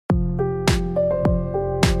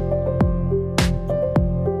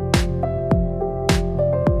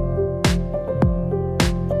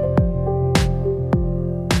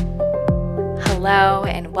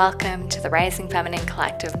and welcome to the Rising Feminine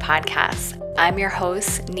Collective podcast. I'm your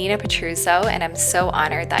host, Nina Petruzzo, and I'm so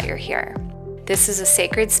honored that you're here. This is a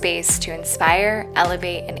sacred space to inspire,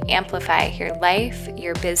 elevate, and amplify your life,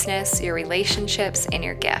 your business, your relationships, and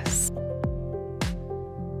your gifts.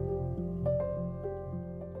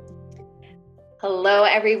 Hello,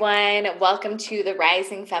 everyone. Welcome to the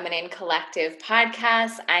Rising Feminine Collective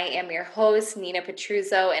podcast. I am your host, Nina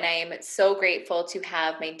Petruzzo, and I am so grateful to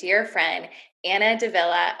have my dear friend, Anna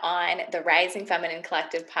Davila, on the Rising Feminine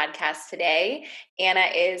Collective podcast today. Anna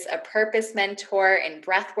is a purpose mentor and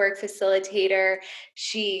breathwork facilitator.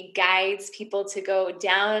 She guides people to go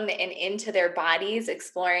down and into their bodies,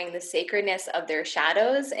 exploring the sacredness of their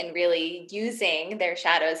shadows and really using their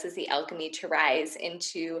shadows as the alchemy to rise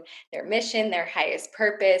into their mission, their highest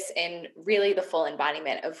purpose, and really the full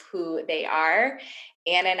embodiment of who they are.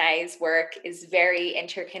 Anna and I's work is very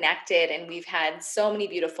interconnected, and we've had so many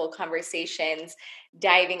beautiful conversations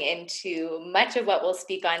diving into much of what we'll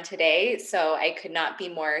speak on today. So I could not be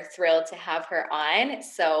more thrilled to have her on.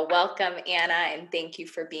 So welcome, Anna, and thank you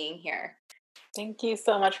for being here. Thank you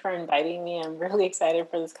so much for inviting me. I'm really excited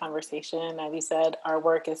for this conversation. As you said, our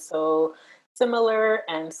work is so similar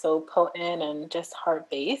and so potent and just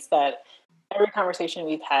heart-based that every conversation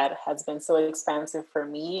we've had has been so expansive for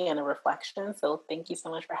me and a reflection. So thank you so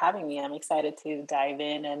much for having me. I'm excited to dive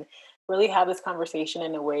in and really have this conversation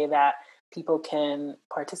in a way that people can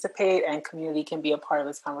participate and community can be a part of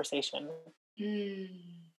this conversation.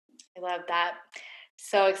 I love that.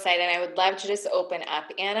 So excited. I would love to just open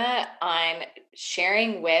up, Anna, on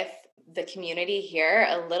sharing with the community here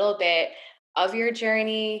a little bit of your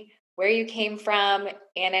journey, where you came from.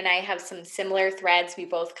 Anna and I have some similar threads. We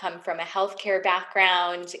both come from a healthcare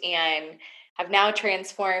background and have now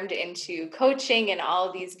transformed into coaching and all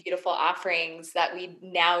of these beautiful offerings that we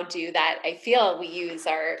now do that I feel we use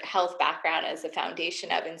our health background as a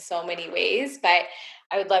foundation of in so many ways. But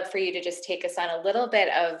I would love for you to just take us on a little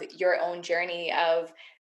bit of your own journey of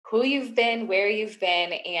who you've been, where you've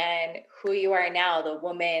been, and who you are now, the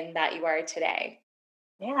woman that you are today.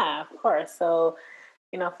 Yeah, of course. So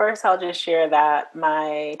first I'll just share that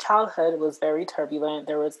my childhood was very turbulent.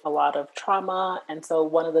 There was a lot of trauma. And so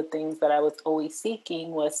one of the things that I was always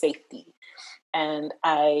seeking was safety. And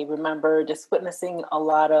I remember just witnessing a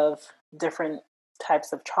lot of different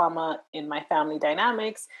types of trauma in my family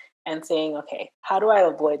dynamics and saying, okay, how do I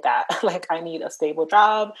avoid that? Like, I need a stable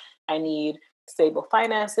job. I need stable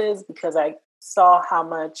finances, because I saw how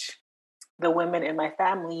much the women in my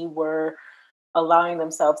family were allowing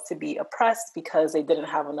themselves to be oppressed because they didn't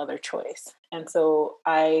have another choice. And so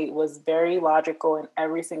I was very logical in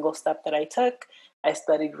every single step that I took. I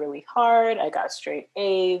studied really hard. I got straight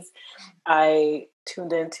A's. I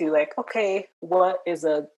tuned into okay, what is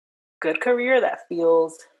a good career that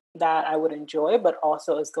feels that I would enjoy, but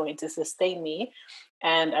also is going to sustain me.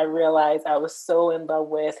 And I realized I was so in love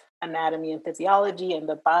with anatomy and physiology and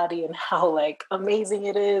the body and how amazing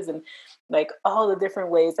it is, and all the different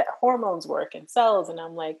ways that hormones work and cells. And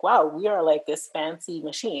I'm like, wow, we are this fancy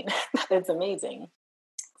machine. It's amazing.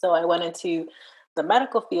 So I went into the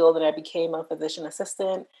medical field and I became a physician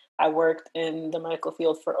assistant. I worked in the medical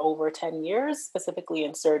field for over 10 years, specifically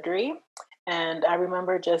in surgery. And I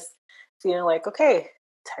remember just feeling okay,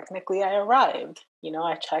 technically I arrived.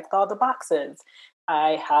 I checked all the boxes.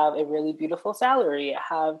 I have a really beautiful salary. I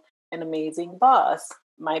have an amazing boss.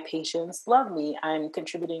 My patients love me. I'm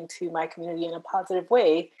contributing to my community in a positive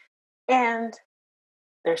way. And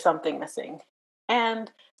there's something missing.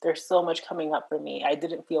 And there's so much coming up for me. I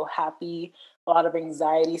didn't feel happy. A lot of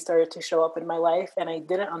anxiety started to show up in my life, and I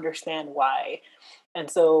didn't understand why. And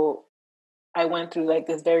so I went through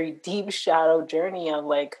this very deep shadow journey of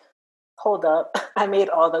hold up, I made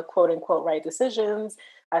all the quote unquote right decisions.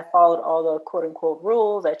 I followed all the quote unquote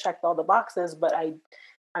rules. I checked all the boxes, but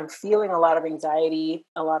I'm feeling a lot of anxiety,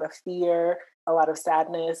 a lot of fear, a lot of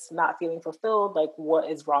sadness, not feeling fulfilled. What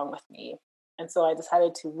is wrong with me? And so I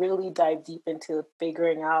decided to really dive deep into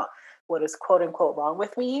figuring out what is quote unquote wrong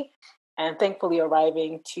with me, and thankfully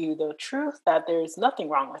arriving to the truth that there's nothing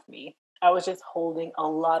wrong with me. I was just holding a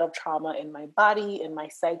lot of trauma in my body, in my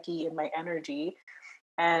psyche, in my energy.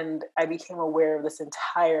 And I became aware of this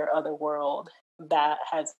entire other world that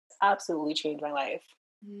has absolutely changed my life.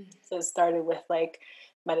 So it started with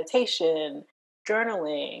meditation,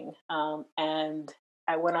 journaling, and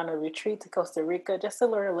I went on a retreat to Costa Rica just to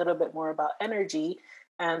learn a little bit more about energy.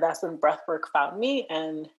 And that's when breathwork found me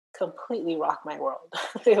and completely rocked my world.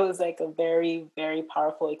 It was a very, very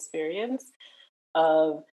powerful experience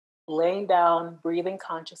of laying down, breathing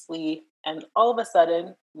consciously, and all of a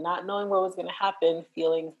sudden, not knowing what was going to happen,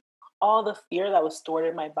 feeling all the fear that was stored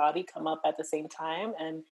in my body come up at the same time,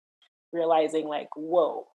 and realizing like,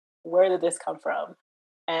 whoa, where did this come from?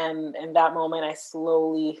 And in that moment, I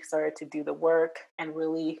slowly started to do the work and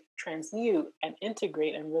really transmute and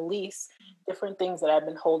integrate and release different things that I've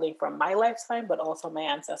been holding from my lifetime, but also my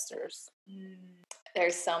ancestors.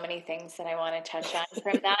 There's so many things that I want to touch on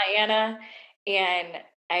from that, Anna. And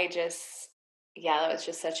I just, yeah, that was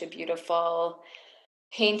just such a beautiful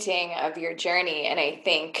painting of your journey. And I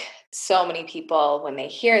think so many people, when they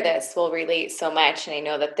hear this, will relate so much. And I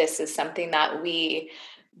know that this is something that we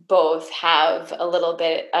both have a little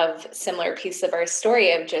bit of similar piece of our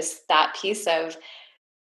story, of just that piece of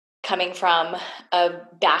coming from a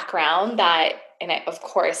background that, and of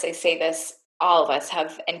course, I say this, all of us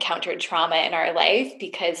have encountered trauma in our life,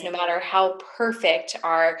 because no matter how perfect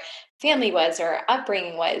our family was or our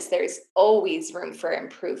upbringing was, there's always room for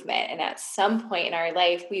improvement. And at some point in our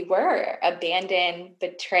life, we were abandoned,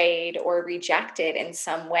 betrayed, or rejected in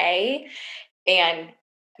some way. And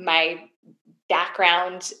my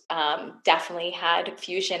background definitely had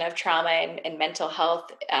fusion of trauma and mental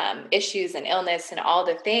health issues and illness and all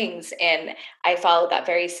the things. And I followed that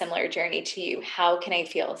very similar journey to you. How can I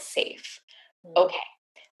feel safe? Okay,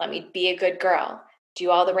 let me be a good girl,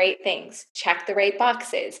 do all the right things, check the right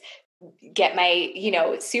boxes, get my,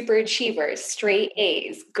 super achievers, straight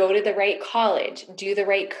A's, go to the right college, do the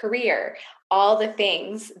right career, all the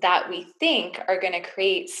things that we think are going to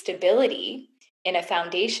create stability in a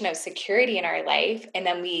foundation of security in our life. And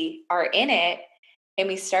then we are in it and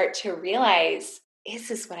we start to realize, is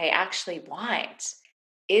this what I actually want?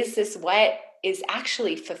 Is this what is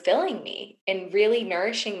actually fulfilling me and really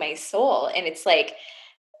nourishing my soul? And it's like,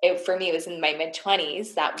 for me, it was in my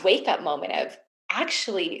mid-20s, that wake up moment of,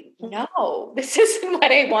 actually, no, this isn't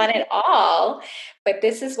what I want at all. But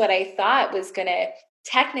this is what I thought was going to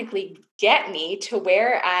technically get me to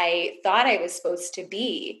where I thought I was supposed to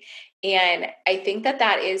be. And I think that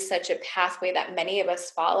that is such a pathway that many of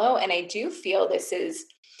us follow. And I do feel this is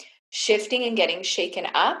shifting and getting shaken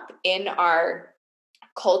up in our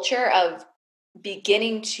culture of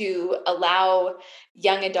beginning to allow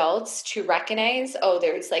young adults to recognize, oh,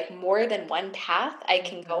 there's like more than one path I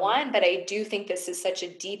can go on. But I do think this is such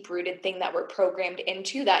a deep rooted thing that we're programmed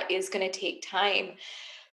into that is going to take time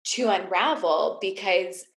to unravel,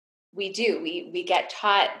 because we get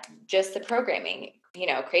taught just the programming,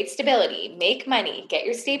 create stability, make money, get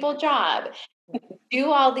your stable job, do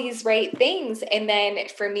all these right things. And then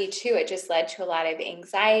for me too, it just led to a lot of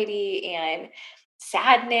anxiety and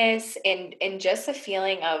sadness and just a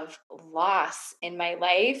feeling of loss in my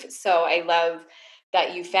life. So I love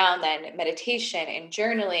that you found then meditation and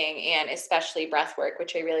journaling, and especially breath work,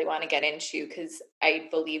 which I really want to get into, because I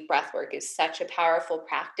believe breath work is such a powerful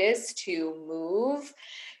practice to move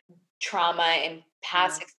trauma and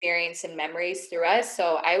past experience and memories through us.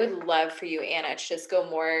 So I would love for you, Anna, to just go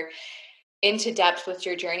more into depth with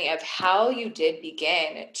your journey of how you did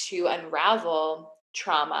begin to unravel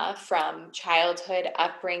trauma from childhood,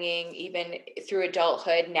 upbringing, even through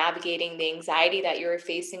adulthood, navigating the anxiety that you were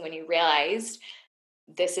facing when you realized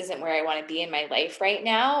this isn't where I want to be in my life right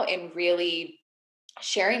now, and really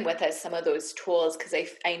sharing with us some of those tools, because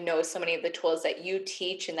I know so many of the tools that you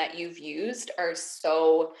teach and that you've used are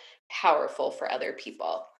so powerful for other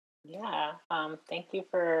people. Yeah. Thank you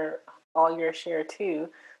for all your share too.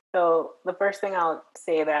 So the first thing I'll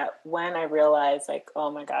say, that when I realized like,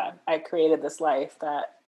 oh my God, I created this life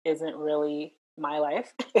that isn't really my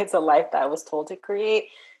life. It's a life that I was told to create.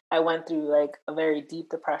 I went through like a very deep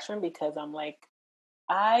depression, because I'm like,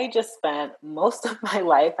 I just spent most of my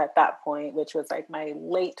life at that point, which was like my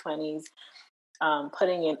late 20s,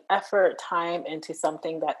 putting in effort, time into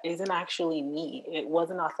something that isn't actually me. It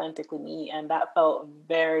wasn't authentically me. And that felt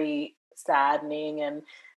very saddening, and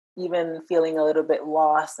even feeling a little bit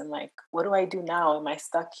lost and like, what do I do now? Am I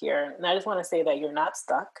stuck here? And I just want to say that you're not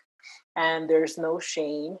stuck, and there's no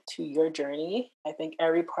shame to your journey. I think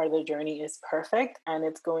every part of the journey is perfect, and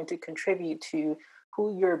it's going to contribute to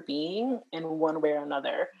who you're being in one way or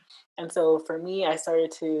another. And so for me, I started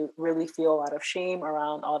to really feel a lot of shame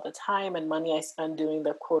around all the time and money I spent doing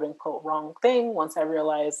the quote unquote wrong thing once I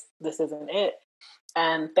realized this isn't it.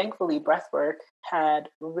 And thankfully, breathwork had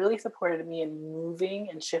really supported me in moving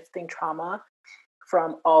and shifting trauma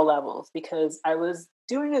from all levels, because I was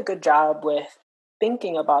doing a good job with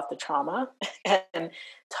thinking about the trauma and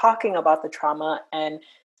talking about the trauma and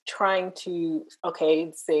trying to,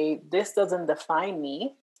 okay, say this doesn't define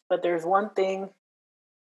me, but there's one thing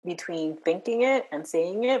between thinking it and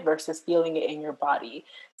saying it versus feeling it in your body.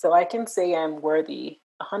 So I can say I'm worthy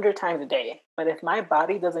 100 times a day, but if my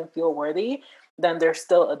body doesn't feel worthy, then there's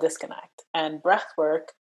still a disconnect. And breath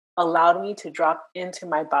work allowed me to drop into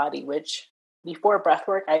my body, which before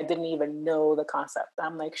breathwork, I didn't even know the concept.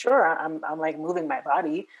 I'm like, sure, I'm like moving my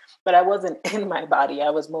body, but I wasn't in my body.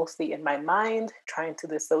 I was mostly in my mind trying to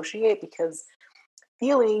dissociate because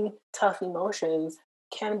feeling tough emotions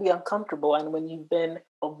can be uncomfortable. And when you've been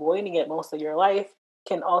avoiding it most of your life,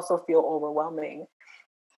 can also feel overwhelming.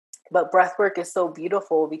 But breath work is so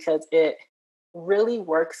beautiful because it really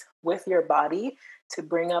works with your body to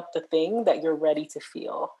bring up the thing that you're ready to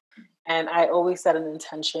feel. And I always set an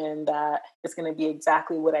intention that it's going to be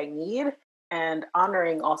exactly what I need, and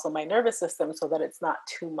honoring also my nervous system so that it's not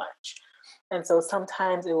too much. And so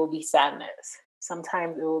sometimes it will be sadness,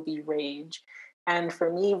 sometimes it will be rage. And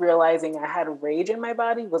for me, realizing I had rage in my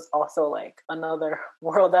body was also like another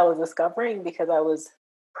world I was discovering, because I was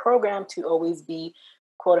programmed to always be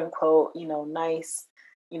quote unquote, nice,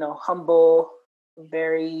 humble,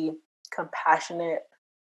 very compassionate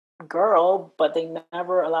girl, but they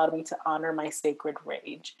never allowed me to honor my sacred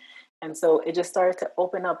rage. And so it just started to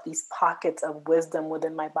open up these pockets of wisdom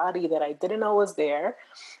within my body that I didn't know was there.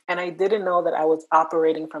 And I didn't know that I was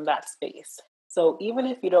operating from that space. So even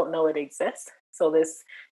if you don't know it exists, so this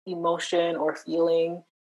emotion or feeling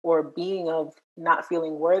or being of not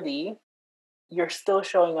feeling worthy, you're still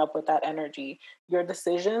showing up with that energy. Your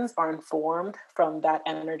decisions are informed from that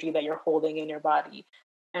energy that you're holding in your body.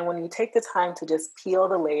 And when you take the time to just peel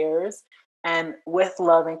the layers and with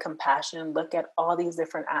love and compassion, look at all these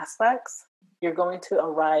different aspects, you're going to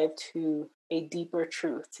arrive to a deeper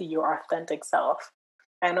truth, to your authentic self.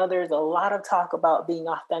 I know there's a lot of talk about being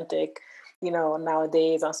authentic,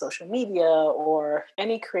 nowadays on social media or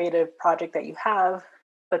any creative project that you have.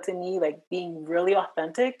 But to me, like being really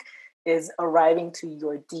authentic is arriving to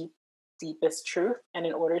your deepest truth. And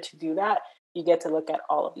in order to do that, you get to look at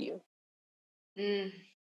all of you. Mm.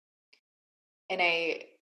 And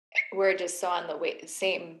we're just so on the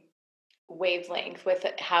same wavelength with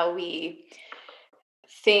how we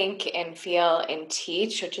think and feel and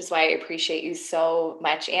teach, which is why I appreciate you so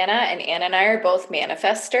much, Anna. And Anna and I are both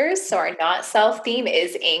manifestors. So our not self theme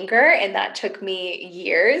is anger. And that took me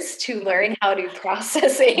years to learn how to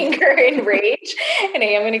process anger and rage. And I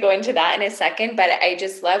am going to go into that in a second. But I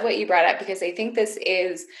just love what you brought up, because I think this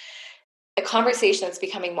is a conversation that's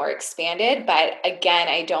becoming more expanded. But again,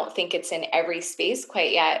 I don't think it's in every space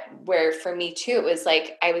quite yet, where for me too, it was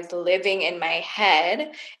like I was living in my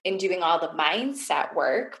head and doing all the mindset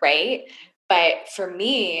work, right? But for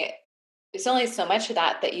me, there's only so much of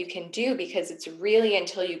that you can do, because it's really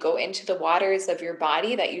until you go into the waters of your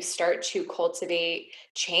body that you start to cultivate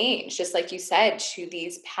change, just like you said, to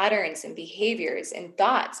these patterns and behaviors and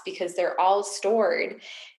thoughts, because they're all stored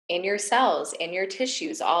in your cells, in your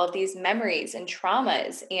tissues, all of these memories and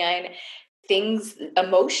traumas and things,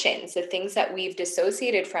 emotions, the things that we've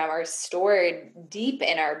dissociated from are stored deep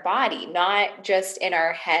in our body, not just in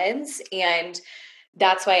our heads. And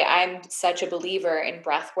that's why I'm such a believer in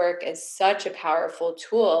breath work as such a powerful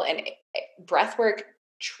tool. And breath work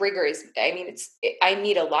triggers, I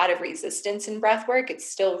meet a lot of resistance in breath work. It's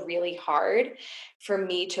still really hard for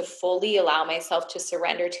me to fully allow myself to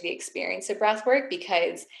surrender to the experience of breath work,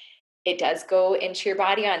 because it does go into your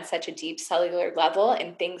body on such a deep cellular level,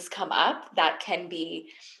 and things come up that can be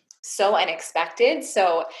so unexpected.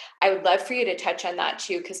 So I would love for you to touch on that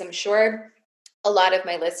too, because I'm sure a lot of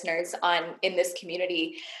my listeners in this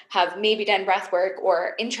community have maybe done breath work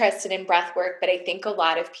or interested in breath work, but I think a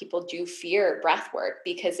lot of people do fear breath work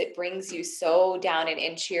because it brings you so down and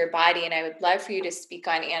into your body. And I would love for you to speak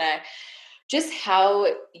on, Anna, just how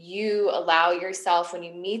you allow yourself, when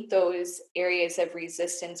you meet those areas of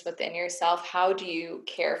resistance within yourself, how do you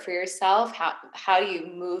care for yourself? How do you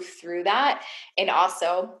move through that? And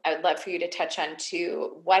also, I would love for you to touch on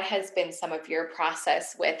too, what has been some of your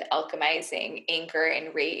process with alchemizing anger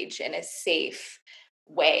and rage in a safe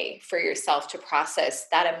way for yourself to process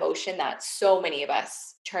that emotion that so many of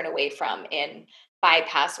us turn away from and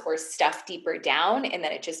bypass or stuff deeper down, and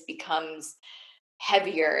then it just becomes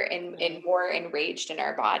heavier and more enraged in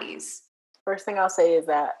our bodies. First thing I'll say is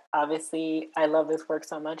that obviously I love this work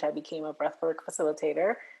so much. I became a breathwork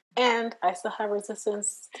facilitator, and I still have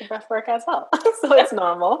resistance to breathwork as well. So it's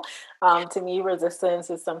normal. To me,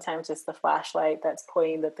 resistance is sometimes just the flashlight that's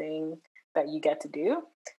pointing the thing that you get to do.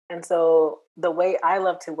 And so the way I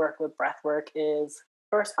love to work with breathwork is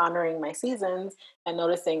first honoring my seasons and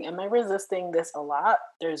noticing, am I resisting this a lot?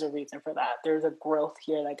 There's a reason for that. There's a growth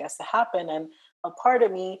here that gets to happen. And a part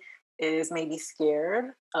of me is maybe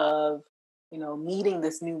scared of meeting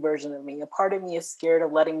this new version of me. A part of me is scared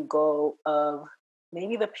of letting go of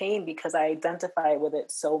maybe the pain because I identify with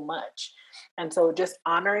it so much. And so just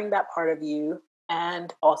honoring that part of you,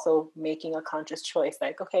 and also making a conscious choice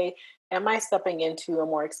like, okay, am I stepping into a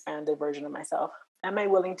more expanded version of myself? Am I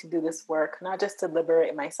willing to do this work, not just to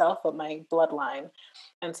liberate myself, but my bloodline?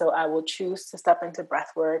 And so I will choose to step into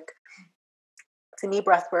breath work. To me,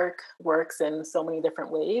 breath work works in so many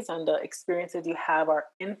different ways, and the experiences you have are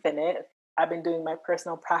infinite. I've been doing my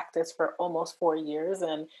personal practice for almost 4 years,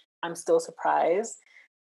 and I'm still surprised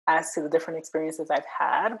as to the different experiences I've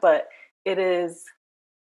had. But it is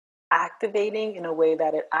activating in a way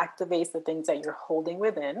that it activates the things that you're holding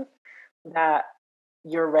within that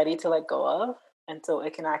you're ready to let go of. And so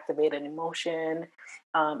it can activate an emotion,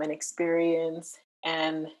 an experience,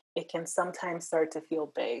 and it can sometimes start to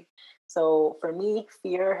feel big. So for me,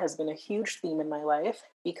 fear has been a huge theme in my life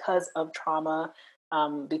because of trauma,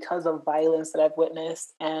 because of violence that I've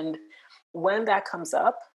witnessed. And when that comes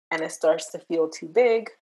up and it starts to feel too big,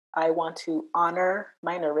 I want to honor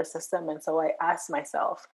my nervous system. And so I ask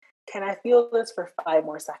myself, can I feel this for 5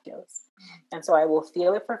 more seconds? And so I will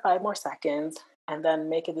feel it for 5 more seconds and then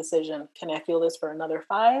make a decision. Can I feel this for another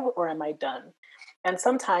 5 or am I done? And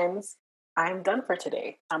sometimes I'm done for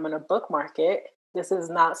today. I'm going to bookmark it. This is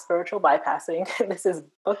not spiritual bypassing. This is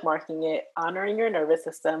bookmarking it, honoring your nervous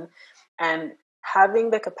system, and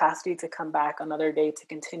having the capacity to come back another day to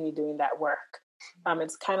continue doing that work.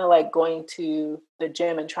 It's kind of like going to the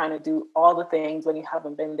gym and trying to do all the things when you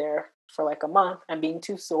haven't been there for like a month and being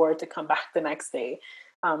too sore to come back the next day.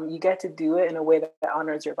 You get to do it in a way that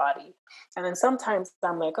honors your body. And then sometimes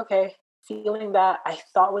I'm like, okay, feeling that I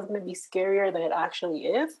thought was going to be scarier than it actually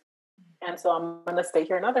is. And so I'm going to stay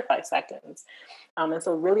here another 5 seconds. And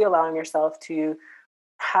so really allowing yourself to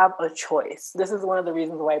have a choice. This is one of the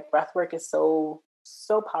reasons why breath work is so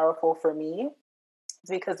powerful for me, is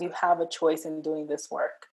because you have a choice in doing this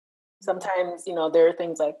work. Sometimes, there are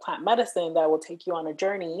things like plant medicine that will take you on a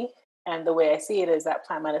journey. And the way I see it is that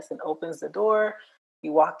plant medicine opens the door,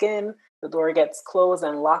 you walk in, the door gets closed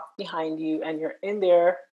and locked behind you, and you're in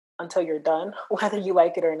there until you're done, whether you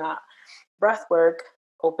like it or not. Breath work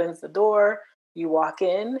opens the door, you walk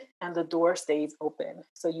in, and the door stays open.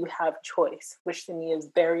 So you have choice, which to me is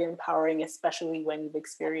very empowering, especially when you've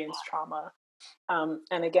experienced trauma.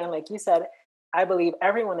 And again, like you said, I believe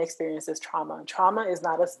everyone experiences trauma. Trauma is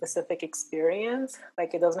not a specific experience.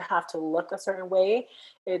 Like, it doesn't have to look a certain way.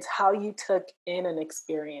 It's how you took in an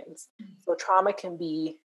experience. So trauma can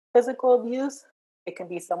be physical abuse. It can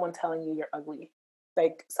be someone telling you you're ugly.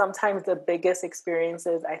 Like, sometimes the biggest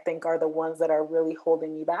experiences I think are the ones that are really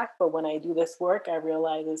holding me back. But when I do this work, I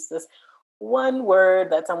realize it's this one word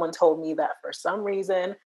that someone told me that for some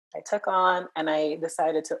reason I took on and I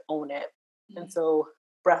decided to own it. And so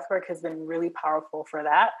breathwork has been really powerful for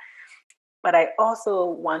that. But I also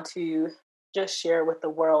want to just share with the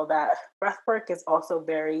world that breathwork is also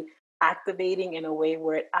very activating in a way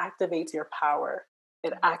where it activates your power,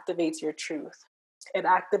 it activates your truth, it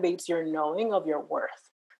activates your knowing of your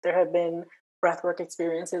worth. There have been breathwork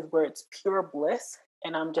experiences where it's pure bliss,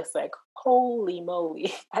 and I'm just like, holy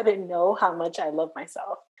moly, I didn't know how much I love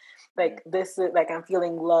myself. Like, this is like, I'm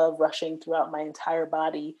feeling love rushing throughout my entire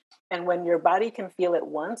body. And when your body can feel it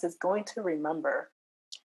once, it's going to remember.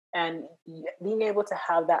 And being able to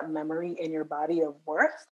have that memory in your body of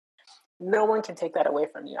worth, no one can take that away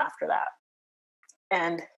from you after that.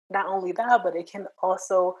 And not only that, but it can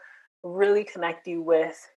also really connect you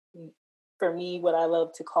with, for me, what I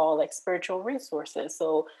love to call like spiritual resources.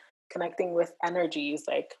 So connecting with energies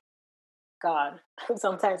like God.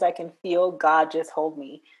 Sometimes I can feel God just hold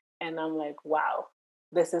me. And I'm like, wow,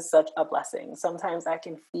 this is such a blessing. Sometimes I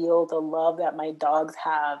can feel the love that my dogs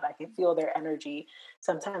have. I can feel their energy.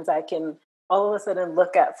 Sometimes I can all of a sudden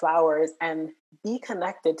look at flowers and be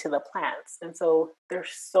connected to the plants. And so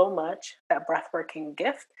there's so much that breathwork can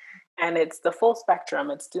gift. And it's the full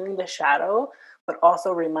spectrum. It's doing the shadow, but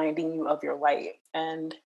also reminding you of your light.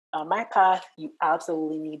 And on my path, you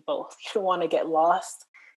absolutely need both. You don't want to get lost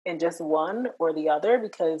in just one or the other,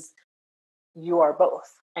 because you are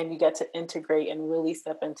both and you get to integrate and really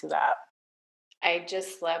step into that. I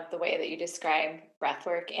just love the way that you describe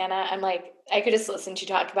breathwork, Anna. I'm like, I could just listen to you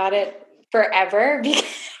talk about it forever because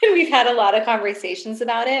we've had a lot of conversations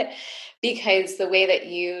about it, because the way that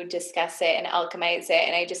you discuss it and alchemize it,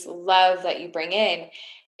 and I just love that you bring in,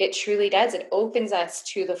 it truly does. It opens us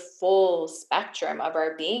to the full spectrum of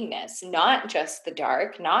our beingness, not just the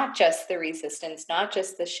dark, not just the resistance, not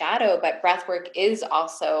just the shadow, but breathwork is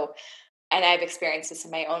also, and I've experienced this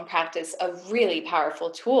in my own practice, a really powerful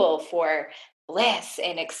tool for bliss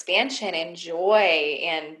and expansion and joy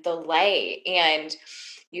and the light. And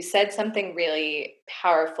you said something really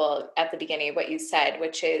powerful at the beginning of what you said,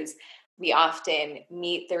 which is we often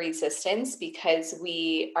meet the resistance because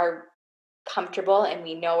we are comfortable and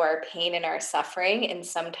we know our pain and our suffering. And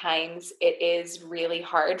sometimes it is really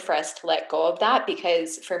hard for us to let go of that,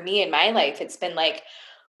 because for me in my life, it's been like,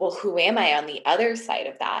 well, who am I on the other side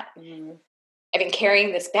of that? Mm-hmm. I've been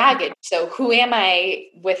carrying this baggage. So who am I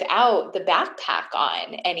without the backpack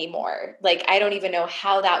on anymore? Like, I don't even know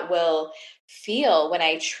how that will feel when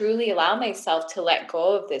I truly allow myself to let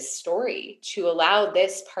go of this story, to allow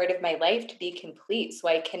this part of my life to be complete so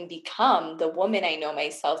I can become the woman I know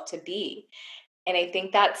myself to be. And I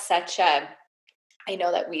think that's such a, I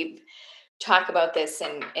know that we've talked about this,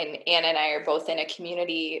 and Anna and I are both in a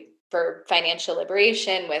community for financial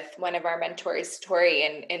liberation with one of our mentors,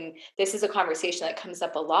 Tori. And this is a conversation that comes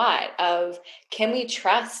up a lot of, can we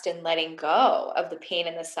trust in letting go of the pain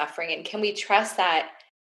and the suffering? And can we trust that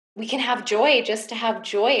we can have joy just to have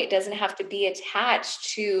joy? It doesn't have to be attached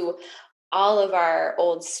to all of our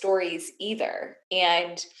old stories either.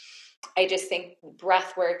 And I just think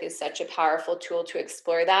breath work is such a powerful tool to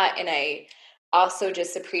explore that. And I also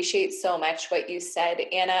just appreciate so much what you said,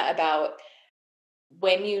 Anna, about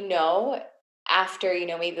when you know, after,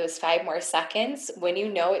 maybe those 5 more seconds, when you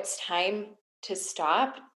know it's time to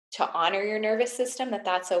stop, to honor your nervous system,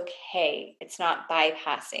 that's okay. It's not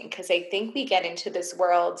bypassing. Because I think we get into this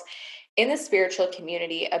world in the spiritual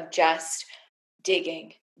community of just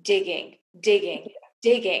digging, digging, digging,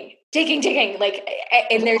 digging, digging, digging, like,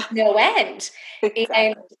 and there's no end. And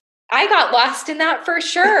Exactly. I got lost in that for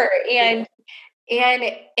sure. Yeah.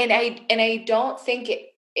 And I don't think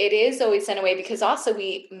it is always in a way, because also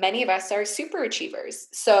many of us are super achievers.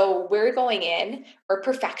 So we're going in, or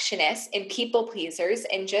perfectionists and people pleasers,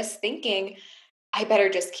 and just thinking, I better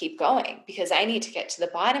just keep going because I need to get to the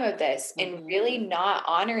bottom of this, and Mm-hmm. really not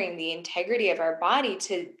honoring the integrity of our body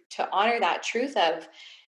to honor that truth of,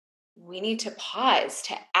 we need to pause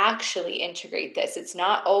to actually integrate this. It's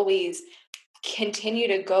not always continue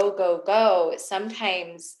to go, go, go.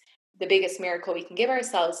 Sometimes the biggest miracle we can give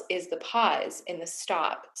ourselves is the pause and the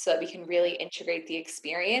stop, so that we can really integrate the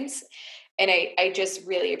experience. And I just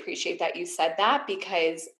really appreciate that you said that,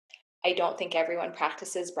 because I don't think everyone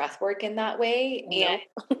practices breath work in that way. And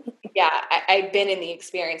Nope. yeah, I've been in the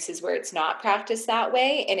experiences where it's not practiced that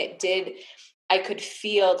way. And I could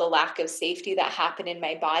feel the lack of safety that happened in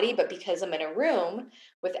my body. But because I'm in a room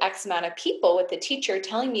with X amount of people, with the teacher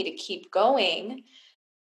telling me to keep going,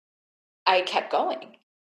 I kept going.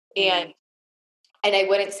 And Mm. and I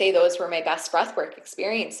wouldn't say those were my best breathwork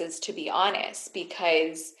experiences, to be honest,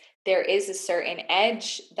 because there is a certain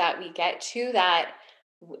edge that we get to that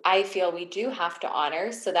I feel we do have to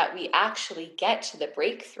honor, so that we actually get to the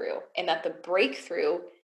breakthrough, and that the breakthrough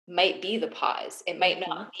might be the pause. It might Mm-hmm.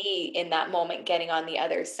 not be in that moment getting on the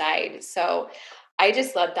other side. So I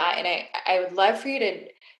just love that. And I would love for you to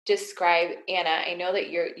describe, Anna. I know that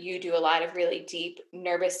you do a lot of really deep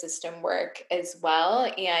nervous system work as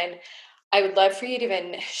well. And I would love for you to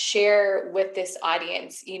even share with this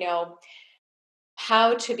audience,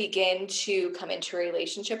 how to begin to come into a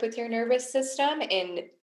relationship with your nervous system, and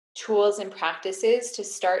tools and practices to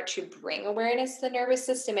start to bring awareness to the nervous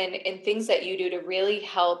system, and things that you do to really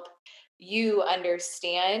help you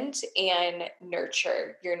understand and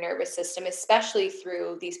nurture your nervous system, especially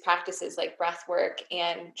through these practices like breath work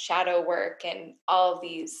and shadow work and all of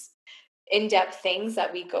these in-depth things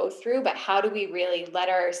that we go through. But how do we really let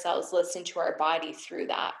ourselves listen to our body through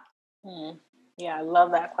that? Mm. Yeah, I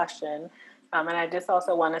love that question. And I just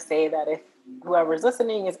also want to say that if whoever's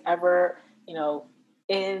listening is ever,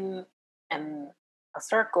 in an, a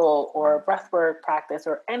circle or a breathwork practice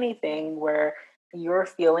or anything where you're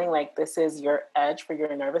feeling like this is your edge for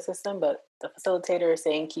your nervous system, but the facilitator is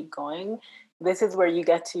saying keep going, this is where you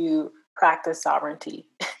get to practice sovereignty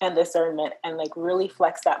and discernment and like really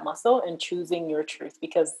flex that muscle and choosing your truth.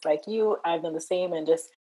 Because like you, I've done the same and just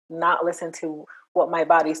not listen to what my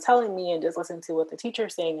body's telling me and just listen to what the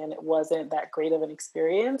teacher's saying, and it wasn't that great of an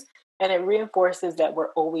experience. And it reinforces that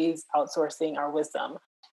we're always outsourcing our wisdom,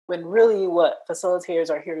 when really what facilitators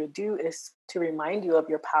are here to do is to remind you of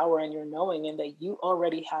your power and your knowing, and that you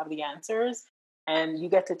already have the answers, and you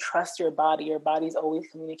get to trust your body. Your body's always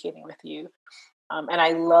communicating with you. And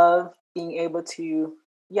I love being able to,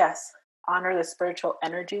 yes, honor the spiritual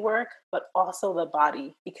energy work, but also the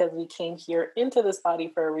body, because we came here into this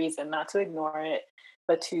body for a reason, not to ignore it,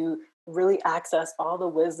 but to really access all the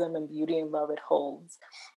wisdom and beauty and love it holds.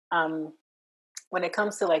 Um, when it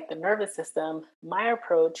comes to like the nervous system, my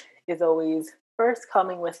approach is always first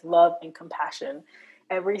coming with love and compassion.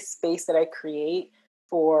 Every space that I create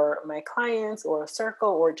for my clients or a circle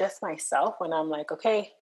or just myself, when I'm like,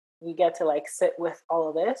 okay, we get to like sit with all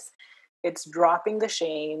of this, it's dropping the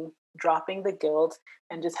shame, dropping the guilt,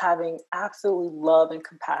 and just having absolute love and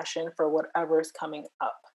compassion for whatever's coming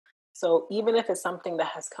up. So even if it's something that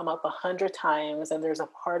has come up 100 times and there's a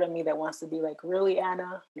part of me that wants to be like, really,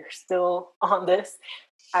 Anna, you're still on this,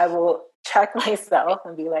 I will check myself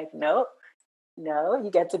and be like, nope, no, you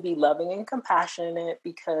get to be loving and compassionate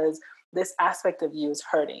because this aspect of you is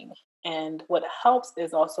hurting. And what helps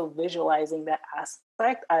is also visualizing that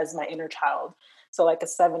aspect as my inner child. So, like a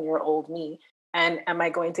 7-year-old me. And am I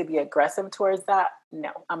going to be aggressive towards that?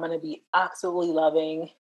 No, I'm going to be absolutely loving,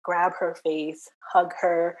 grab her face, hug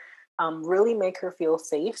her, really make her feel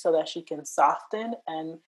safe so that she can soften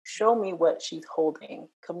and show me what she's holding,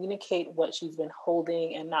 communicate what she's been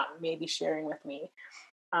holding and not maybe sharing with me.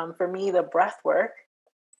 For me, the breath work,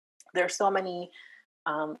 there's so many,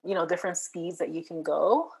 different speeds that you can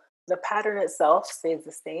go. The pattern itself stays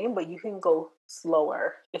the same, but you can go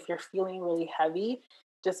slower. If you're feeling really heavy,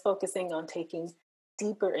 just focusing on taking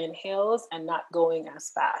deeper inhales and not going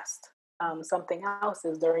as fast. Something else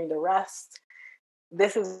is during the rest.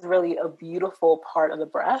 This is really a beautiful part of the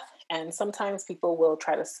breath. And sometimes people will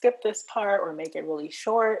try to skip this part or make it really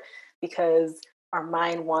short because our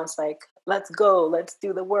mind wants, like, let's go, let's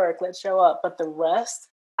do the work, let's show up. But the rest,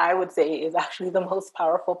 I would say, is actually the most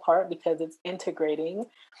powerful part because it's integrating.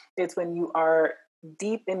 It's when you are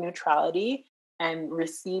deep in neutrality and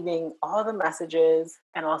receiving all the messages,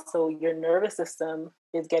 and also your nervous system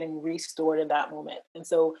is getting restored in that moment. And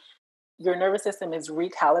so your nervous system is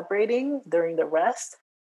recalibrating during the rest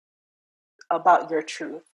about your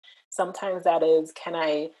truth. Sometimes that is, can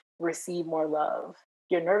I receive more love?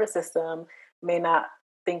 Your nervous system may not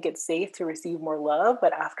think it's safe to receive more love,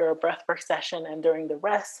 but after a breathwork session and during the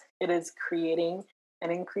rest, it is creating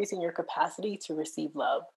and increasing your capacity to receive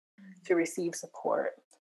love, to receive support,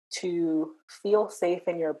 to feel safe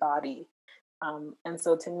in your body. And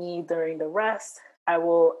so to me, during the rest, I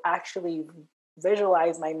will actually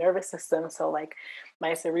visualize my nervous system. So like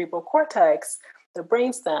my cerebral cortex, the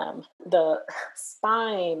brainstem, the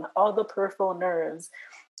spine, all the peripheral nerves,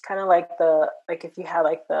 kind of like if you had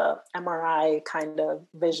like the MRI kind of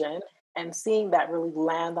vision, and seeing that really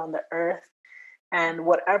land on the earth. And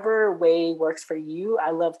whatever way works for you,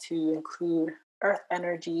 I love to include earth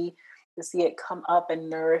energy to see it come up and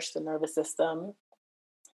nourish the nervous system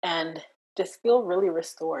and just feel really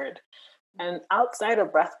restored. And outside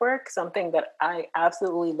of breath work, something that I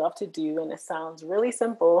absolutely love to do, and it sounds really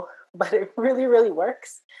simple, but it really, really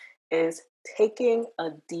works, is taking a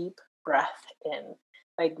deep breath in,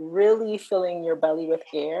 like really filling your belly with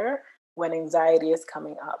air when anxiety is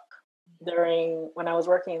coming up. When I was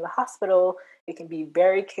working in the hospital, it can be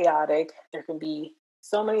very chaotic. There can be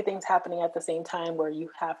so many things happening at the same time where you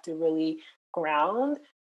have to really ground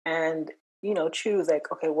and choose,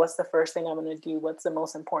 like, okay, what's the first thing I'm going to do? What's the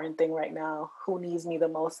most important thing right now? Who needs me the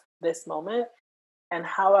most this moment? And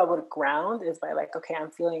how I would ground is by like, okay, I'm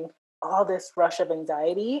feeling all this rush of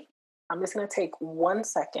anxiety. I'm just going to take 1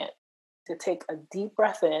 second to take a deep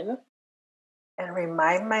breath in and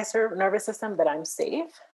remind my nervous system that I'm safe.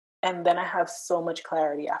 And then I have so much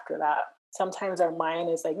clarity after that. Sometimes our mind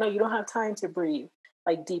is like, no, you don't have time to breathe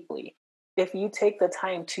like deeply. If you take the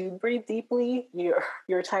time to breathe deeply,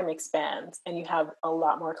 your time expands and you have a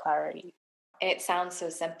lot more clarity. And it sounds so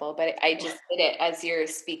simple, but I just did it as you're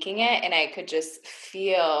speaking it, and I could just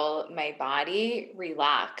feel my body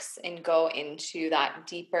relax and go into that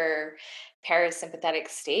deeper parasympathetic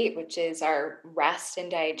state, which is our rest and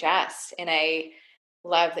digest. And I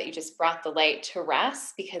love that you just brought the light to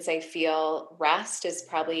rest, because I feel rest is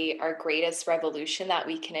probably our greatest revolution that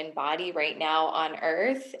we can embody right now on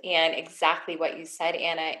earth. And exactly what you said,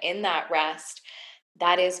 Anna, in that rest,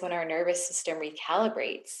 that is when our nervous system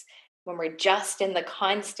recalibrates. When we're just in the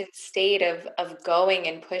constant state of going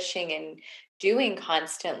and pushing and doing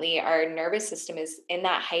constantly, our nervous system is in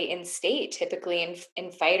that heightened state, typically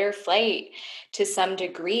in fight or flight to some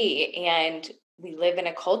degree. And we live in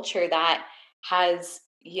a culture that has,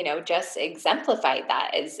 just exemplified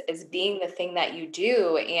that as being the thing that you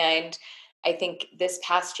do. And I think this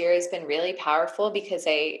past year has been really powerful because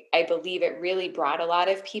I believe it really brought a lot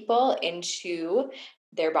of people into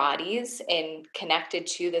their bodies and connected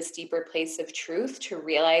to this deeper place of truth to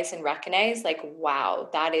realize and recognize, like, wow,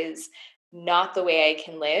 that is not the way I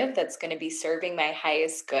can live. That's going to be serving my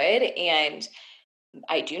highest good. And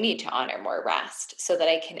I do need to honor more rest so that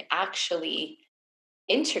I can actually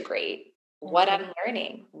integrate what Mm-hmm. I'm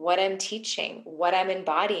learning, what I'm teaching, what I'm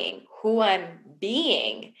embodying, who I'm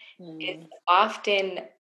being. It Mm-hmm. often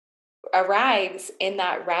arrives in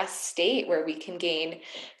that rest state where we can gain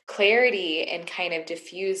clarity and kind of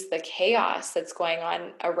diffuse the chaos that's going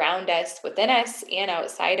on around us, within us, and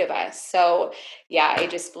outside of us. So yeah, I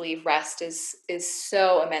just believe rest is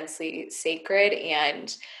so immensely sacred.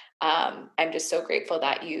 And I'm just so grateful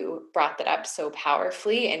that you brought that up so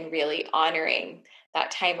powerfully, and really honoring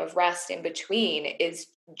that time of rest in between is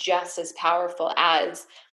just as powerful as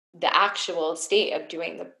the actual state of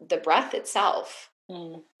doing the breath itself.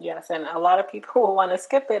 Yes, and a lot of people will want to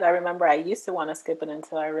skip it. I remember I used to want to skip it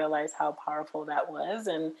until I realized how powerful that was,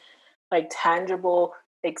 and like tangible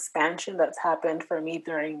expansion that's happened for me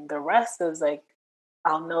during the rest is like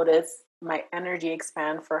I'll notice my energy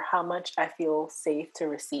expand for how much I feel safe to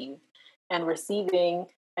receive. And receiving,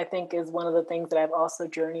 I think, is one of the things that I've also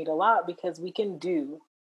journeyed a lot because we can do.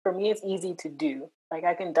 For me, it's easy to do. Like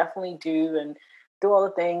I can definitely do and do all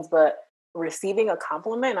the things, but receiving a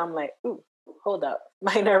compliment, I'm like, ooh, hold up.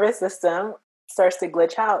 My nervous system starts to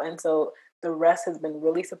glitch out. And so the rest has been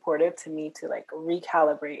really supportive to me to like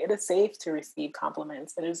recalibrate. It is safe to receive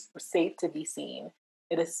compliments. It is safe to be seen.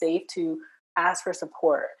 It is safe to ask for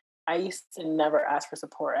support. I used to never ask for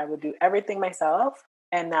support. I would do everything myself.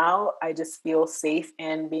 And now I just feel safe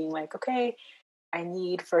in being like, okay, I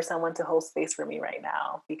need for someone to hold space for me right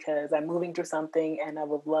now because I'm moving through something and I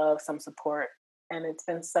would love some support. And it's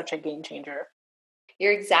been such a game changer.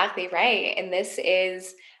 You're exactly right. And this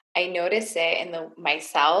is, I notice it in the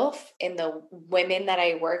myself, in the women that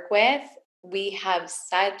I work with. We have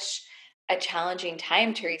such a challenging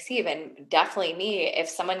time to receive. And definitely me, if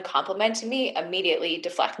someone complimented me, immediately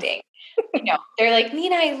deflecting. They're like,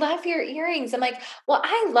 Nina, I love your earrings. I'm like, well,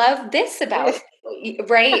 I love this about you,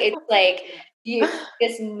 right? It's like you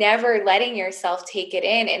just never letting yourself take it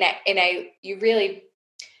in. You really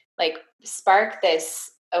like spark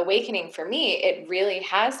this awakening for me. It really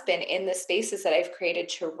has been in the spaces that I've created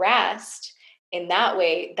to rest in that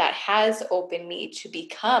way that has opened me to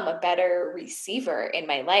become a better receiver in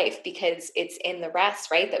my life, because it's in the rest,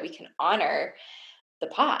 right, that we can honor the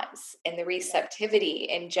pause and the receptivity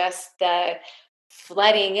and just the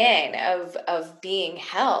flooding in of being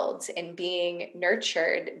held and being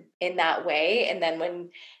nurtured in that way. And then when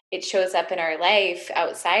it shows up in our life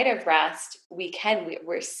outside of rest,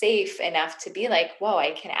 we're safe enough to be like, whoa,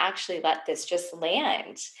 I can actually let this just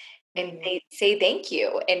land and say thank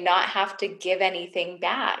you and not have to give anything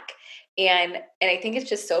back. And I think it's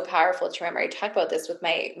just so powerful to remember. I talk about this with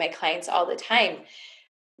my clients all the time.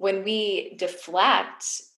 When we deflect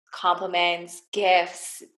compliments,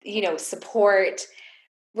 gifts, support,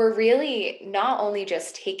 we're really not only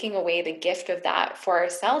just taking away the gift of that for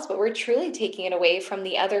ourselves, but we're truly taking it away from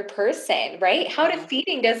the other person, right? How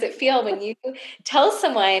defeating does it feel when you tell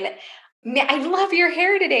someone, I love your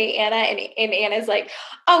hair today, Anna. And Anna's like,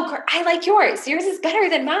 oh, I like yours. Yours is better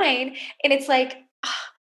than mine. And it's like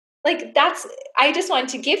that's, I just want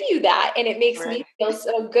to give you that, and it makes me feel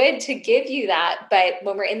so good to give you that. But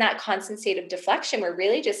when we're in that constant state of deflection, we're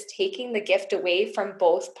really just taking the gift away from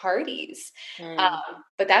both parties.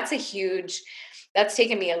 But that's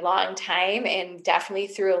taken me a long time, and definitely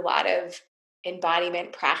through a lot of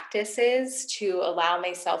embodiment practices to allow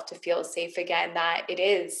myself to feel safe again, that it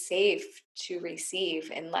is safe to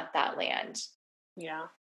receive and let that land. Yeah.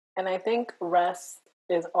 And I think rest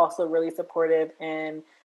is also really supportive in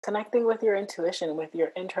connecting with your intuition, with your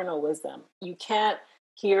internal wisdom. You can't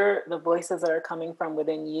hear the voices that are coming from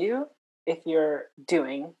within you if you're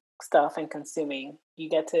doing stuff and consuming. You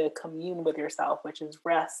get to commune with yourself, which is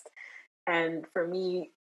rest. And for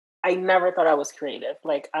me, I never thought I was creative.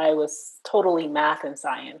 Like I was totally math and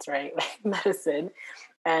science, right? Like medicine.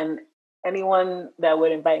 And anyone that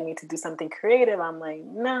would invite me to do something creative, I'm like,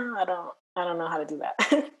 no, I don't know how to do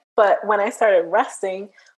that. But when I started resting,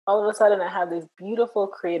 all of a sudden I had these beautiful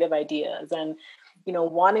creative ideas and,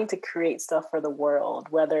 wanting to create stuff for the world,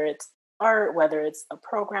 whether it's art, whether it's a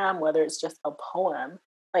program, whether it's just a poem.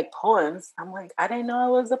 Like poems, I'm like, I didn't know I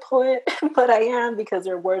was a poet, but I am because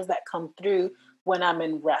there are words that come through when I'm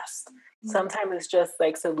in rest. Sometimes it's just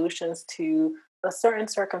like solutions to a certain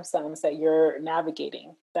circumstance that you're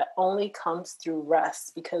navigating that only comes through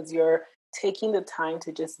rest because you're taking the time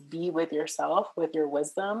to just be with yourself, with your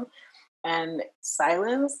wisdom, and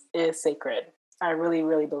silence is sacred. I really,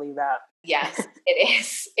 really believe that. Yes, it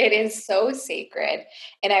is. It is so sacred.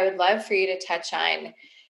 And I would love for you to touch on,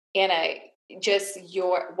 Anna, just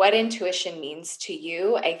what intuition means to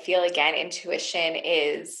you. I feel, again, intuition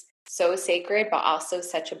is so sacred, but also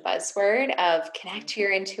such a buzzword of connect to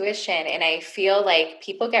your intuition. And I feel like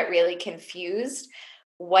people get really confused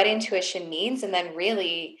what intuition means. And then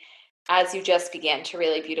really, as you just began to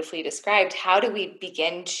really beautifully describe, how do we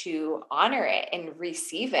begin to honor it and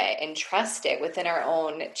receive it and trust it within our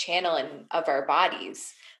own channel and of our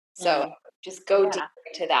bodies? So just go deeper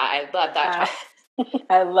into that. I love that topic.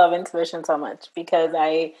 I love intuition so much because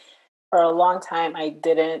for a long time, I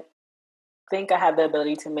didn't think I had the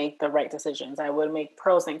ability to make the right decisions. I would make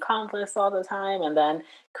pros and cons lists all the time and then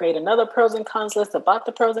create another pros and cons list about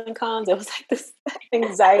the pros and cons. It was like this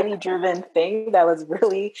anxiety driven thing that was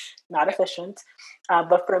really not efficient.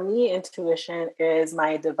 But for me, intuition is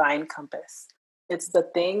my divine compass. It's the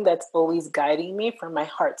thing that's always guiding me from my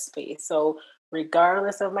heart space. So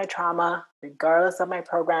regardless of my trauma, regardless of my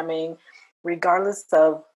programming, regardless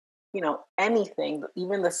of anything,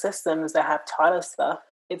 even the systems that have taught us stuff,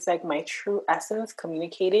 it's like my true essence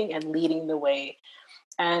communicating and leading the way.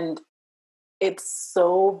 And it's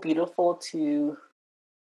so beautiful to,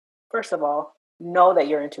 first of all, know that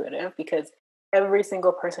you're intuitive, because every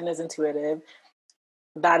single person is intuitive.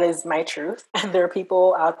 That is my truth. And there are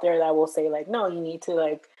people out there that will say like, no, you need to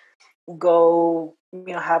like go,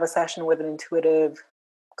 have a session with an intuitive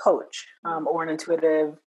coach or an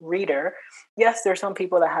intuitive reader. Yes, there's some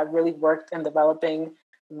people that have really worked in developing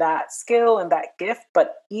that skill and that gift,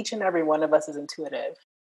 but each and every one of us is intuitive.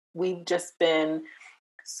 We've just been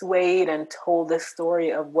swayed and told this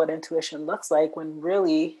story of what intuition looks like, when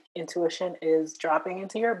really intuition is dropping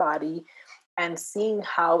into your body and seeing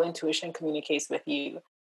how intuition communicates with you.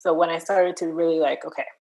 So when I started to really like, okay,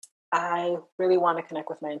 I really want to connect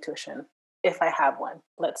with my intuition. If I have one,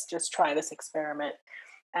 let's just try this experiment.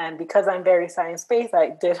 And because I'm very science-based,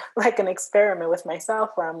 I did like an experiment with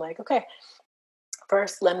myself where I'm like, okay,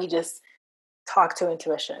 first, let me just talk to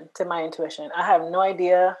my intuition. I have no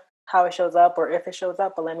idea how it shows up or if it shows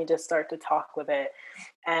up, but let me just start to talk with it.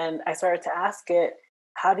 And I started to ask it,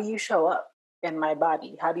 how do you show up in my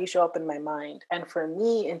body? How do you show up in my mind? And for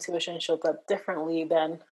me, intuition shows up differently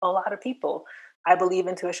than a lot of people. I believe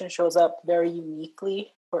intuition shows up very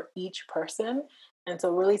uniquely for each person. And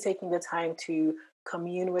so really taking the time to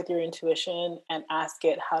commune with your intuition and ask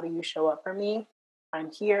it, how do you show up for me? I'm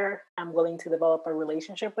here. I'm willing to develop a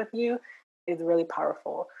relationship with you, is really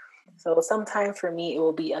powerful. So sometimes for me, it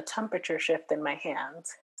will be a temperature shift in my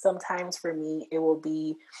hands. Sometimes for me, it will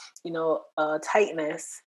be, a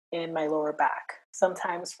tightness in my lower back.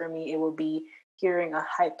 Sometimes for me, it will be hearing a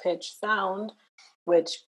high pitched sound,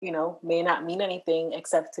 which, may not mean anything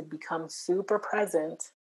except to become super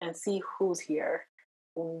present and see who's here,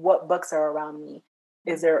 what books are around me.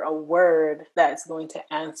 Is there a word that's going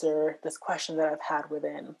to answer this question that I've had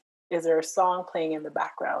within? Is there a song playing in the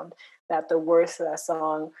background that the words to that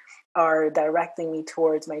song are directing me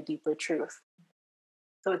towards my deeper truth?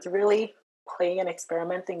 So it's really playing and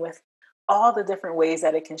experimenting with all the different ways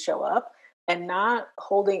that it can show up, and not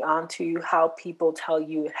holding on to how people tell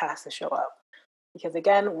you it has to show up. Because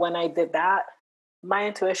again, when I did that, my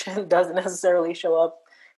intuition doesn't necessarily show up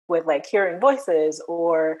with like hearing voices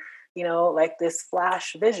or, like this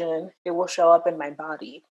flash vision. It will show up in my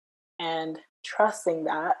body. And trusting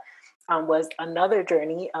that was another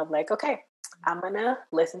journey of like, okay, I'm going to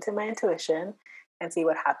listen to my intuition and see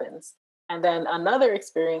what happens. And then another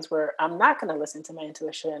experience where I'm not going to listen to my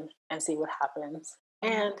intuition and see what happens.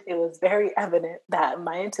 And it was very evident that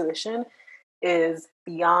my intuition is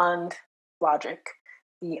beyond logic,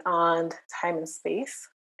 beyond time and space,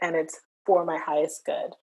 and it's for my highest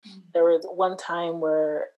good. There was one time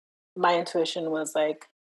where my intuition was like,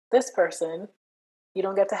 this person, you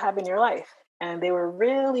don't get to have in your life. And they were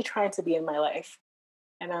really trying to be in my life.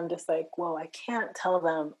 And I'm just like, well, I can't tell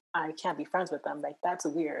them I can't be friends with them. Like, that's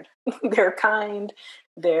weird. They're kind.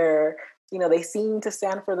 They're, they seem to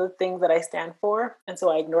stand for the things that I stand for. And so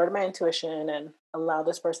I ignored my intuition and allowed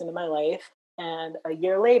this person in my life. And a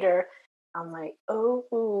year later, I'm like,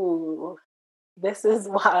 oh, this is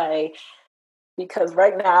why. Because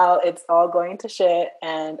right now it's all going to shit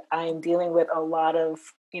and I'm dealing with a lot of,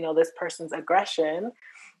 this person's aggression.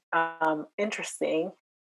 Interesting.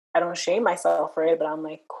 I don't shame myself for it, but I'm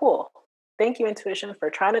like, cool. Thank you, intuition, for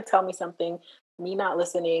trying to tell me something, me not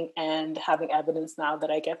listening, and having evidence now that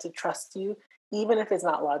I get to trust you, even if it's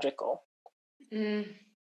not logical. The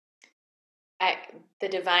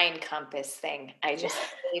divine compass thing, I just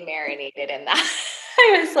really marinated in that.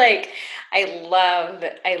 I was like, I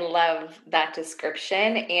love that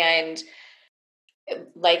description. And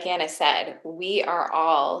like Anna said, we are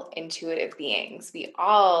all intuitive beings. We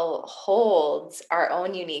all hold our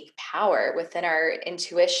own unique power within our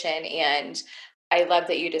intuition. And I love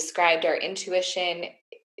that you described our intuition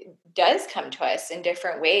does come to us in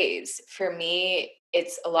different ways. For me,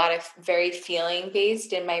 it's a lot of very feeling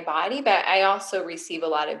based in my body, but I also receive a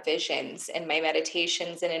lot of visions in my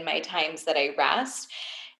meditations and in my times that I rest.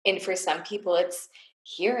 And for some people, it's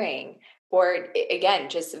hearing, or again,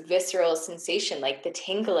 just visceral sensation, like the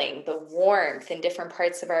tingling, the warmth in different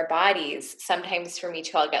parts of our bodies. Sometimes for me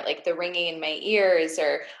too, I'll get like the ringing in my ears,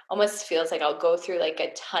 or almost feels like I'll go through like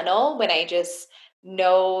a tunnel when I just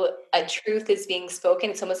know a truth is being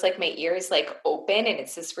spoken. It's almost like my ears like open, and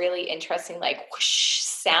it's this really interesting like whoosh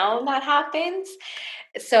sound that happens.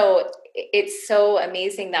 So it's so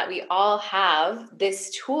amazing that we all have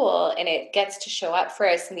this tool, and it gets to show up for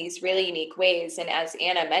us in these really unique ways. And as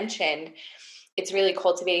Anna mentioned, it's really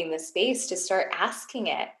cultivating the space to start asking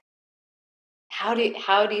it, how do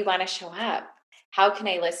you want to show up? How can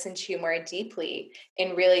I listen to you more deeply?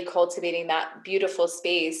 And really cultivating that beautiful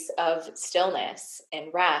space of stillness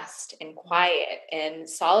and rest and quiet and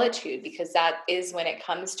solitude, because that is when it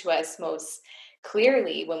comes to us most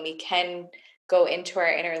clearly, when we can go into our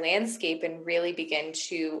inner landscape and really begin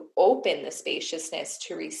to open the spaciousness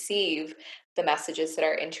to receive the messages that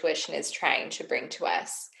our intuition is trying to bring to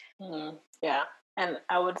us. Yeah. And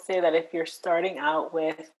I would say that if you're starting out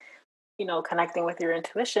with, connecting with your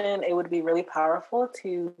intuition, it would be really powerful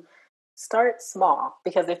to start small.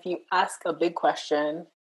 Because if you ask a big question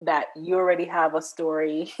that you already have a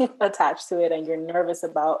story attached to it and you're nervous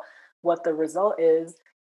about what the result is,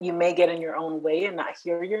 you may get in your own way and not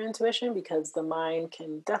hear your intuition, because the mind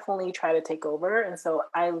can definitely try to take over. And so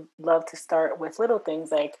I love to start with little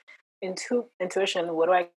things like intuition. What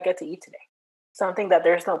do I get to eat today? Something that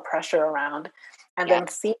there's no pressure around, and Yeah. then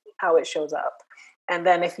see how it shows up. And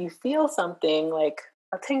then if you feel something like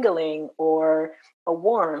a tingling or a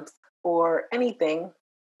warmth or anything,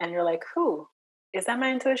 and you're like, who is that, my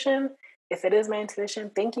intuition? If it is my intuition,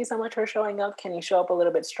 thank you so much for showing up. Can you show up a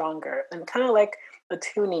little bit stronger? And kind of like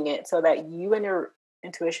attuning it so that you and your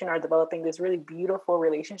intuition are developing this really beautiful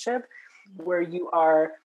relationship where you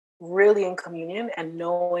are really in communion and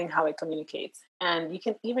knowing how it communicates. And you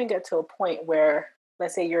can even get to a point where,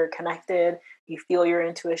 let's say you're connected, you feel your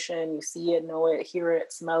intuition, you see it, know it, hear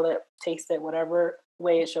it, smell it, taste it, whatever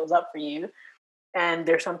way it shows up for you. And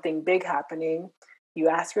there's something big happening. You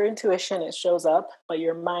ask your intuition, it shows up, but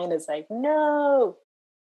your mind is like, no.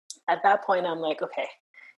 At that point, I'm like, okay,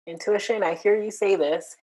 intuition, I hear you say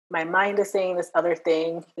this. My mind is saying this other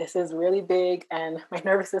thing. This is really big, and my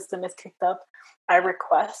nervous system is kicked up. I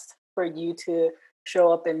request for you to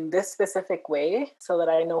show up in this specific way so that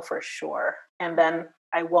I know for sure. And then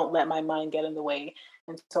I won't let my mind get in the way.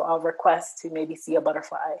 And so I'll request to maybe see a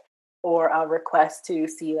butterfly, or I'll request to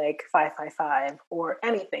see like 555 or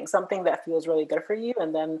anything, something that feels really good for you.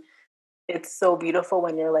 And then it's so beautiful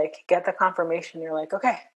when you're like, get the confirmation. You're like,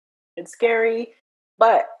 okay, it's scary,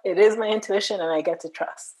 but it is my intuition and I get to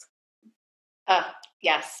trust.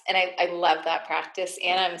 Yes. And I love that practice.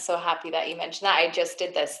 And I'm so happy that you mentioned that. I just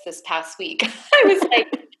did this past week. I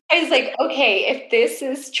was like, okay, if this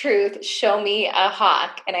is truth, show me a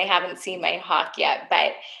hawk. And I haven't seen my hawk yet,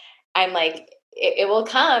 but I'm like, it will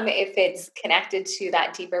come if it's connected to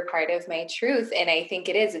that deeper part of my truth. And I think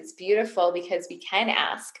it is. It's beautiful because we can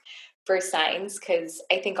ask for signs, because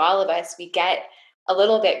I think all of us, we get a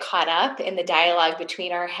little bit caught up in the dialogue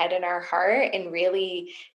between our head and our heart, and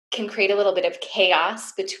really can create a little bit of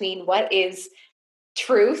chaos between what is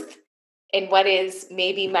truth and what is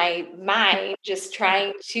maybe my mind just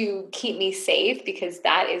trying to keep me safe, because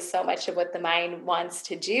that is so much of what the mind wants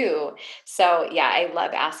to do. So yeah, I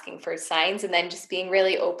love asking for signs, and then just being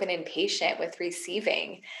really open and patient with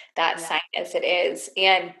receiving that Yeah. sign as it is.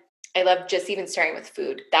 And I love just even starting with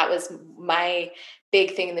food. That was my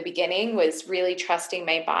big thing in the beginning, was really trusting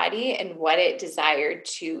my body and what it desired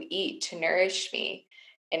to eat to nourish me.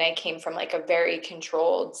 And I came from like a very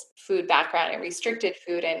controlled food background and restricted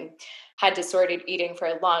food, and had disordered eating for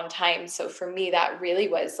a long time. So for me, that really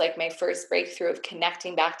was like my first breakthrough of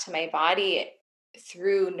connecting back to my body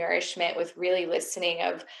through nourishment, with really listening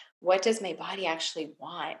of, what does my body actually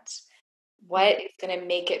want? What is going to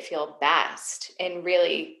make it feel best? And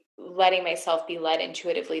really letting myself be led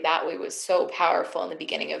intuitively that way was so powerful in the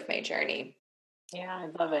beginning of my journey. Yeah,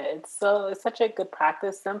 I love it. It's such a good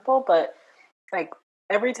practice, simple, but like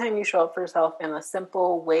every time you show up for yourself in a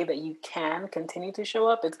simple way that you can continue to show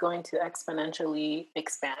up, it's going to exponentially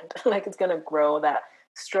expand. Like it's going to grow that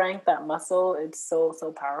strength, that muscle. It's so,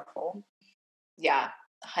 so powerful. Yeah,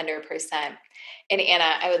 100%. And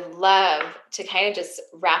Anna, I would love to kind of just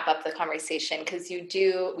wrap up the conversation, because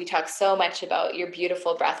we talk so much about your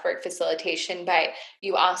beautiful breathwork facilitation, but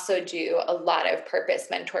you also do a lot of purpose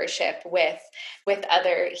mentorship with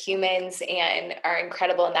other humans, and are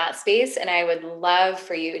incredible in that space. And I would love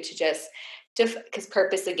for you to just, because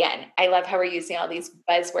purpose, again, I love how we're using all these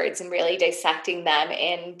buzzwords and really dissecting them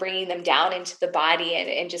and bringing them down into the body,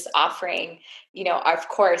 and just offering, of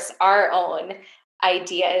course, our own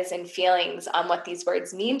ideas and feelings on what these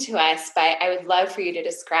words mean to us, but I would love for you to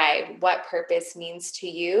describe what purpose means to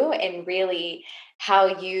you and really how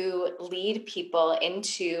you lead people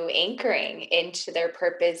into anchoring into their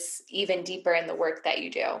purpose even deeper in the work that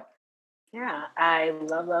you do. Yeah, I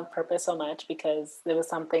love purpose so much because it was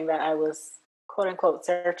something that I was quote unquote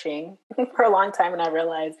searching for a long time, and I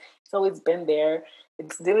realized it's always been there.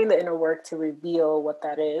 It's doing the inner work to reveal what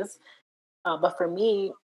that is. But for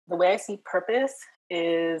me, the way I see purpose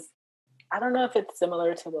is, I don't know if it's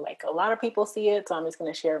similar to like a lot of people see it, so I'm just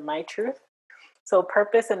going to share my truth. So,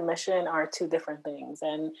 purpose and mission are two different things.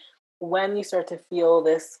 And when you start to feel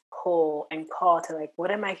this pull and call to, like, what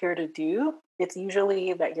am I here to do? It's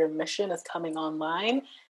usually that your mission is coming online,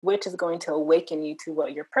 which is going to awaken you to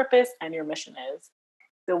what your purpose and your mission is.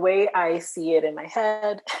 The way I see it in my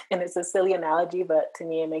head, and it's a silly analogy, but to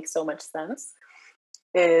me, it makes so much sense,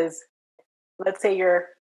 is let's say you're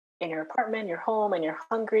in your apartment, your home, and you're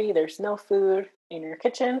hungry, there's no food in your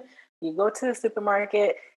kitchen. You go to the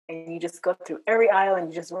supermarket and you just go through every aisle and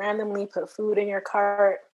you just randomly put food in your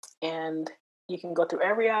cart. And you can go through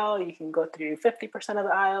every aisle, you can go through 50% of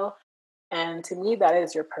the aisle. And to me, that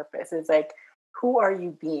is your purpose. It's like, who are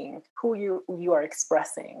you being? Who you are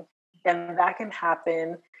expressing? And that can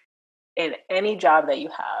happen in any job that you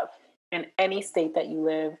have, in any state that you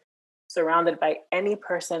live, surrounded by any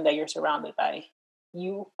person that you're surrounded by.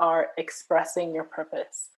 You are expressing your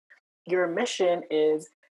purpose. Your mission is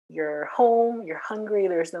you're home, you're hungry,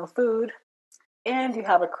 there's no food, and you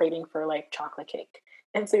have a craving for like chocolate cake.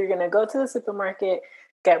 And so you're going to go to the supermarket,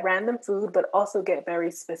 get random food, but also get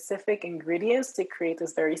very specific ingredients to create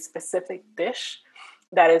this very specific dish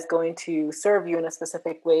that is going to serve you in a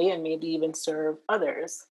specific way and maybe even serve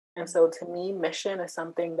others. And so to me, mission is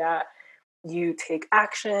something that you take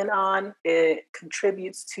action on. It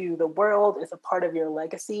contributes to the world. It's a part of your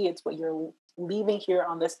legacy. It's what you're leaving here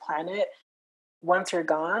on this planet once you're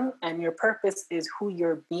gone. And your purpose is who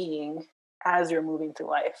you're being as you're moving through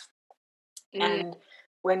life. And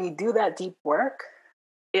when you do that deep work,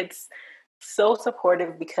 it's so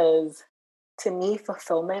supportive because to me,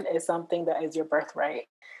 fulfillment is something that is your birthright.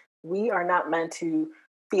 We are not meant to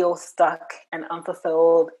feel stuck and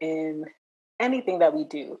unfulfilled in anything that we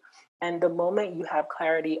do. And the moment you have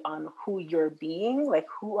clarity on who you're being, like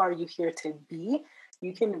who are you here to be,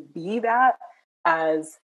 you can be that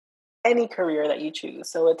as any career that you choose.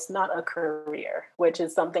 So it's not a career, which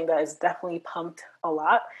is something that is definitely pumped a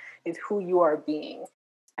lot, is who you are being.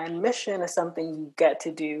 And mission is something you get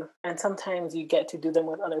to do. And sometimes you get to do them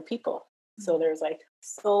with other people. So there's like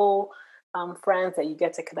soul friends that you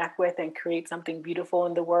get to connect with and create something beautiful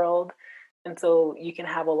in the world. And so you can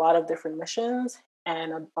have a lot of different missions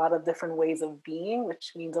and a lot of different ways of being,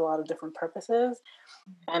 which means a lot of different purposes.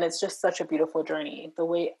 And it's just such a beautiful journey. The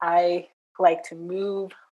way I like to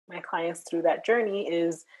move my clients through that journey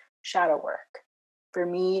is shadow work. For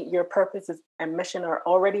me, your purposes and mission are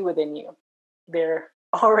already within you. They're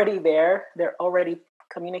already there. They're already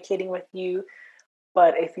communicating with you.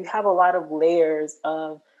 But if you have a lot of layers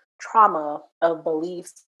of trauma, of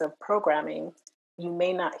beliefs, of programming, you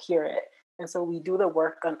may not hear it. And so we do the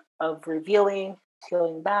work of revealing,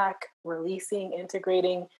 peeling back, releasing,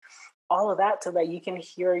 integrating, all of that so that you can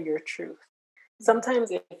hear your truth. Sometimes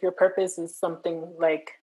if your purpose is something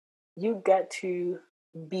like you get to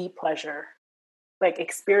be pleasure, like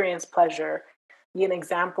experience pleasure, be an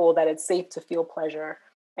example that it's safe to feel pleasure,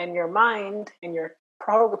 and your mind and your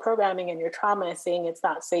programming and your trauma is saying it's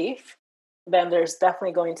not safe, then there's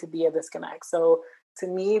definitely going to be a disconnect. So to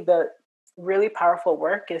me, the really powerful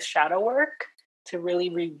work is shadow work to really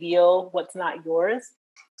reveal what's not yours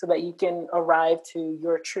so that you can arrive to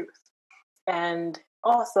your truth. And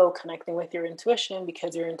also connecting with your intuition,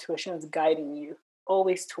 because your intuition is guiding you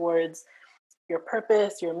always towards your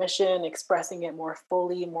purpose, your mission, expressing it more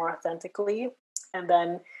fully, more authentically, and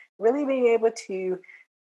then really being able to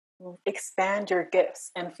expand your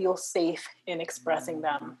gifts and feel safe in expressing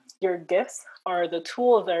them. Your gifts are the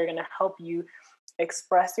tools that are going to help you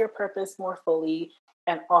express your purpose more fully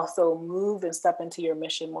and also move and step into your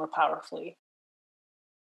mission more powerfully.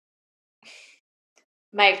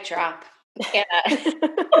 Mic drop. Yeah.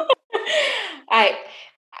 I,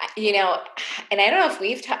 and I don't know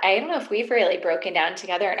if I don't know if we've really broken down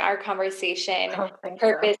together in our conversation I don't think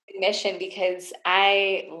purpose so. and mission, because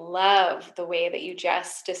I love the way that you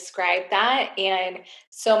just described that. And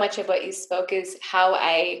so much of what you spoke is how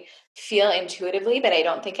I feel intuitively, but I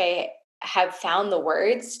don't think I have found the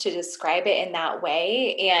words to describe it in that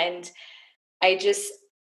way. And I just,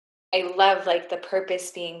 I love like the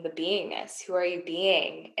purpose being the beingness. Who are you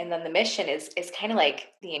being? And then the mission is kind of like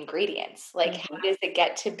the ingredients. Like how Mm-hmm. does it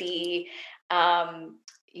get to be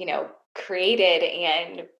you know, created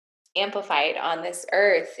and amplified on this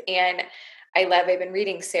earth. And I've been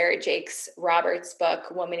reading Sarah Jakes Roberts'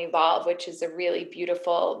 book, Woman Evolve, which is a really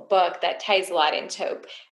beautiful book that ties a lot into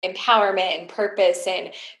empowerment and purpose.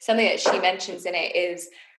 And something that she mentions in it is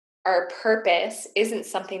our purpose isn't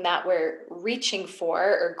something that we're reaching for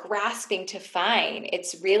or grasping to find.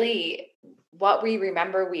 It's really what we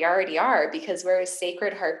remember we already are, because we're a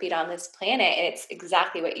sacred heartbeat on this planet. And it's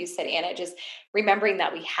exactly what you said, Anna, just remembering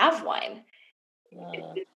that we have one.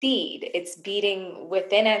 It's the seed, it's beating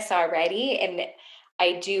within us already. And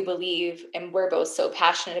I do believe, and we're both so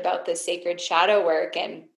passionate about this sacred shadow work.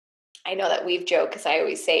 And I know that we've joked, because I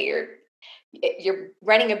always say you're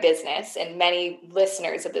running a business, and many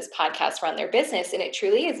listeners of this podcast run their business. And it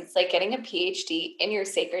truly is. It's like getting a PhD in your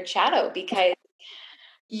sacred shadow, because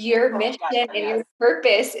your mission and your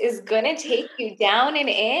purpose is going to take you down and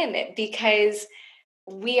in, because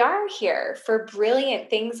we are here for brilliant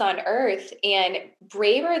things on earth, and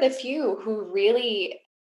brave are the few who really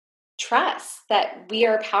trust that we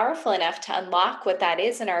are powerful enough to unlock what that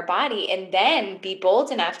is in our body, and then be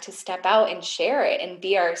bold enough to step out and share it and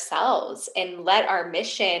be ourselves and let our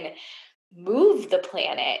mission move the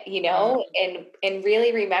planet, and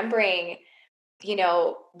really remembering,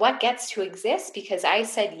 what gets to exist because I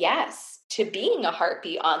said yes to being a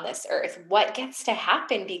heartbeat on this earth. What gets to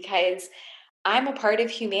happen because I'm a part of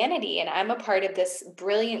humanity, and I'm a part of this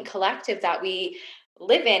brilliant collective that we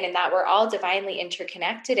live in and that we're all divinely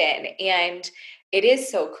interconnected in. And it is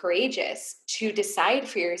so courageous to decide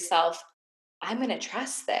for yourself, I'm going to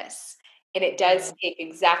trust this. And it does take,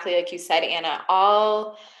 exactly like you said, Anna,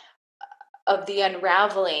 all of the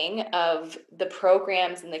unraveling of the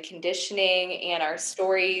programs and the conditioning and our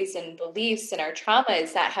stories and beliefs and our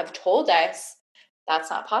traumas that have told us that's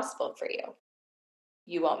not possible for you.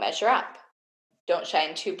 You won't measure up. Don't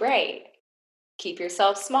shine too bright. Keep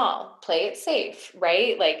yourself small. Play it safe,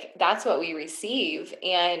 right? Like, that's what we receive.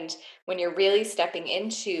 And when you're really stepping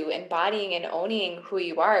into embodying and owning who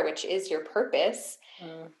you are, which is your purpose,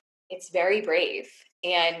 it's very brave.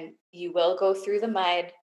 And you will go through the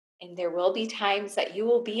mud, and there will be times that you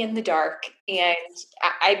will be in the dark. And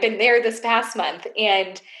I've been there this past month.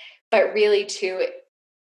 But really, too,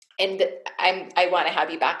 and I want to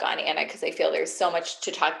have you back on, Anna, because I feel there's so much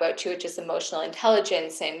to talk about too, just emotional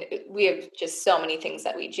intelligence, and we have just so many things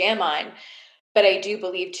that we jam on. But I do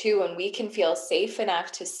believe too, when we can feel safe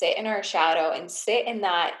enough to sit in our shadow and sit in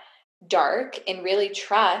that dark and really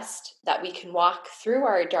trust that we can walk through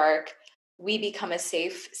our dark, we become a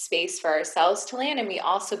safe space for ourselves to land. And we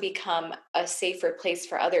also become a safer place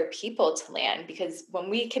for other people to land, because when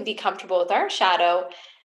we can be comfortable with our shadow,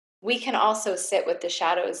 we can also sit with the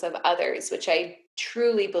shadows of others, which I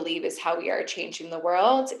truly believe is how we are changing the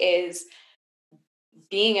world, is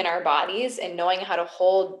being in our bodies and knowing how to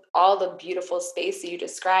hold all the beautiful space that you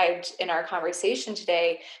described in our conversation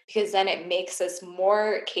today, because then it makes us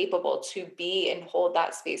more capable to be and hold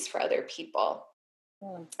that space for other people.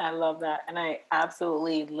 I love that. And I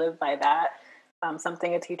absolutely live by that.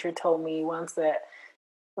 Something a teacher told me once that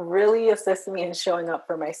really assisted me in showing up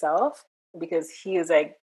for myself, because he is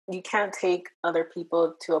like, you can't take other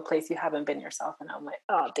people to a place you haven't been yourself. And I'm like,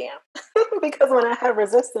 oh, damn. Because when I have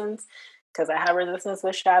resistance, because I have resistance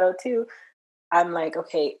with shadow too, I'm like,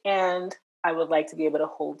 okay, and I would like to be able to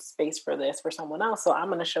hold space for this for someone else. So I'm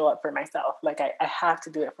going to show up for myself. Like I have to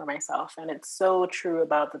do it for myself. And it's so true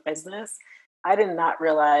about the business. I did not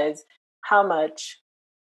realize how much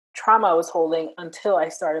trauma I was holding until I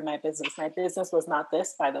started my business. My business was not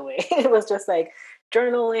this, by the way. It was just like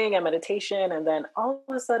journaling and meditation. And then all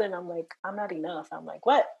of a sudden I'm like, I'm not enough. I'm like,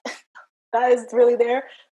 what? That is really there?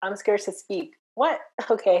 I'm scared to speak. What?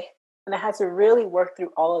 Okay. And I had to really work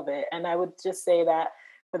through all of it. And I would just say that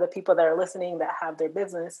for the people that are listening that have their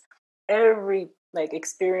business, every like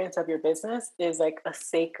experience of your business is like a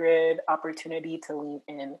sacred opportunity to lean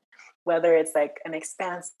in, whether it's like an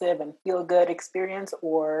expansive and feel good experience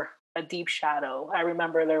or a deep shadow. I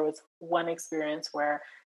remember there was one experience where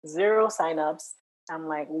 0 signups. I'm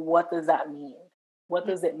like, what does that mean? What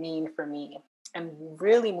does it mean for me? And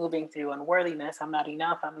really moving through unworthiness. I'm not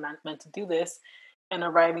enough. I'm not meant to do this. And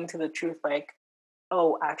arriving to the truth like,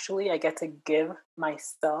 oh, actually, I get to give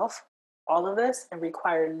myself all of this and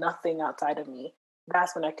require nothing outside of me.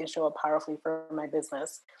 That's when I can show up powerfully for my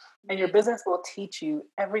business. And your business will teach you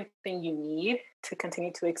everything you need to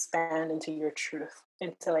continue to expand into your truth,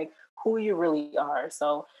 into like who you really are.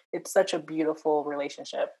 So it's such a beautiful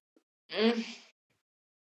relationship.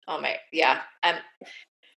 Oh my, yeah.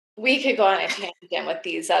 We could go on a tangent with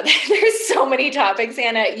these. There's so many topics,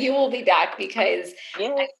 Anna. You will be back, because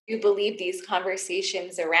I do believe these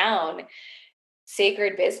conversations around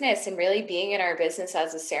sacred business and really being in our business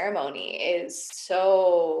as a ceremony is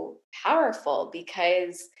so powerful,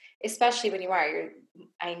 because especially when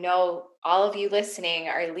I know all of you listening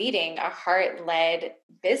are leading a heart-led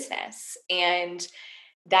business, and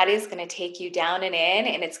that is going to take you down and in,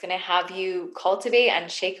 and it's going to have you cultivate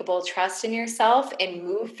unshakable trust in yourself and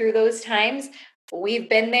move through those times. We've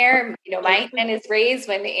been there. My hand is raised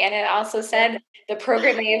when Anna also said the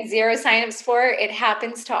program they have 0 signups for. It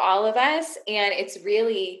happens to all of us. And it's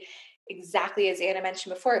really exactly as Anna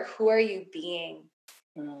mentioned before, who are you being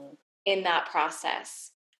in that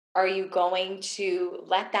process? Are you going to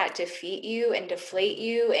let that defeat you and deflate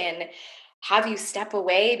you and have you step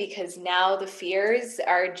away because now the fears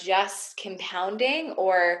are just compounding?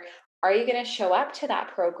 Or are you going to show up to that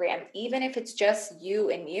program, even if it's just you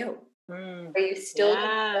and you? Are you still in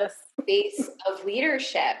a space of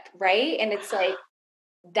leadership, right? And it's like,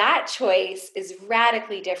 that choice is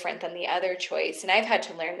radically different than the other choice. And I've had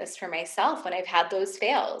to learn this for myself when I've had those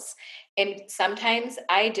fails. And sometimes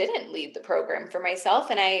I didn't lead the program for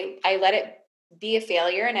myself, and I let it be a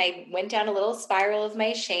failure, and I went down a little spiral of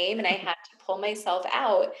my shame, and I had to pull myself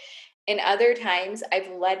out. And other times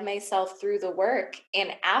I've led myself through the work.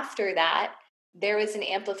 And after that, there was an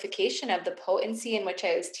amplification of the potency in which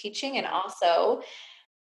I was teaching, and also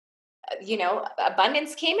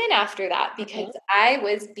abundance came in after that, because I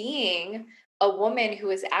was being a woman who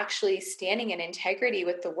was actually standing in integrity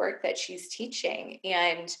with the work that she's teaching.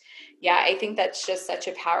 And yeah, I think that's just such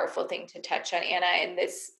a powerful thing to touch on, Anna. And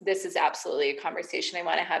this is absolutely a conversation I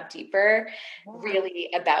want to have deeper,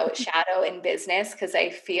 really about shadow and business, because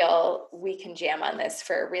I feel we can jam on this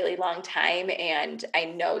for a really long time. And I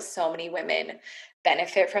know so many women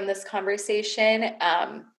benefit from this conversation.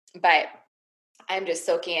 But I'm just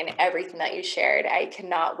soaking in everything that you shared. I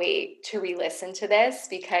cannot wait to re-listen to this,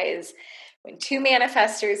 because when 2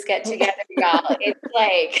 manifestors get together, y'all, it's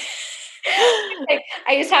like,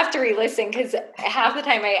 I just have to re-listen, because half the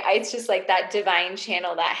time it's just like that divine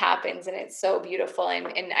channel that happens, and it's so beautiful.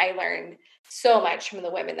 And I learn so much from the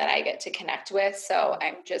women that I get to connect with. So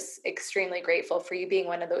I'm just extremely grateful for you being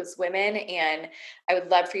one of those women. And I would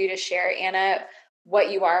love for you to share, Anna, what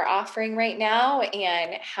you are offering right now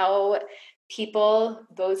and how people,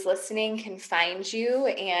 those listening, can find you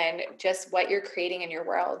and just what you're creating in your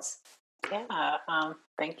worlds. Yeah.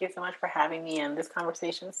 Thank you so much for having me. And this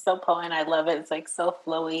conversation is so potent. I love it. It's like so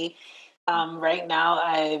flowy. Right now,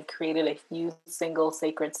 I've created a few single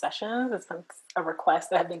sacred sessions. It's a request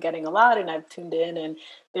that I've been getting a lot, and I've tuned in. And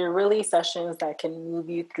they're really sessions that can move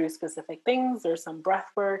you through specific things. There's some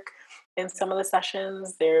breath work in some of the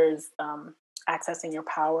sessions. There's accessing your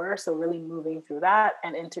power. So really moving through that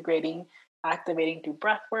and activating through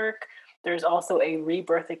breath work. There's also a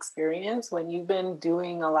rebirth experience when you've been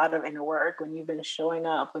doing a lot of inner work, when you've been showing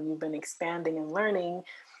up, when you've been expanding and learning,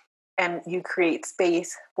 and you create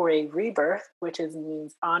space for a rebirth, which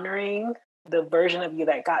means honoring the version of you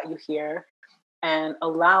that got you here and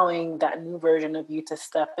allowing that new version of you to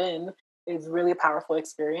step in is really a powerful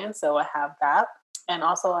experience. So I have that. And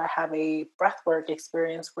also I have a breathwork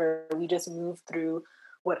experience where we just move through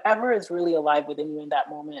whatever is really alive within you in that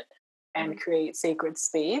moment and create sacred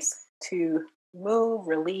space to move,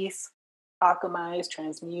 release, alchemize,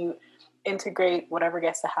 transmute, integrate whatever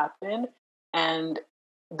gets to happen, and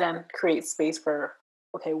then create space for,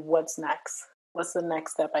 okay, what's next? What's the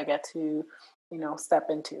next step I get to, step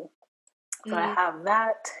into? So I have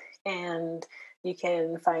that, and you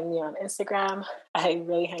can find me on Instagram. I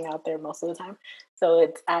really hang out there most of the time. So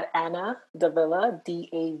it's at Anna Davila,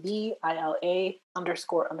 Davila __.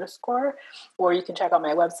 Or you can check out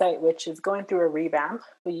my website, which is going through a revamp,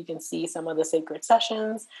 where you can see some of the sacred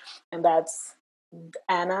sessions, and that's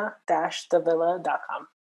anna-davila.com.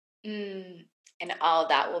 And all of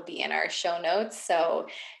that will be in our show notes. So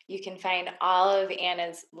you can find all of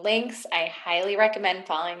Anna's links. I highly recommend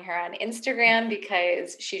following her on Instagram,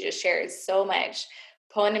 because she just shares so much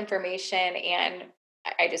potent information, and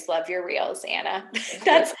I just love your reels, Anna.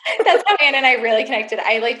 That's how Anna and I really connected.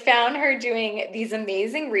 I found her doing these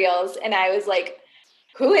amazing reels, and I was like,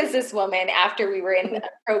 who is this woman, after we were in a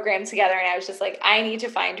program together? And I was just like, I need to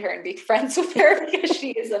find her and be friends with her, because she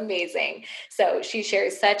is amazing. So she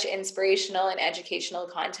shares such inspirational and educational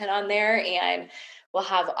content on there, and we'll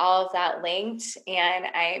have all of that linked. And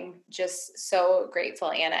I'm just so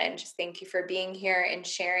grateful, Anna, and just thank you for being here and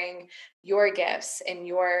sharing your gifts and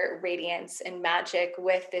your radiance and magic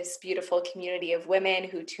with this beautiful community of women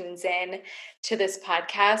who tunes in to this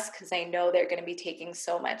podcast, because I know they're going to be taking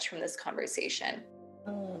so much from this conversation.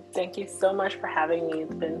 Thank you so much for having me.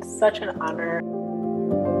 It's been such an honor.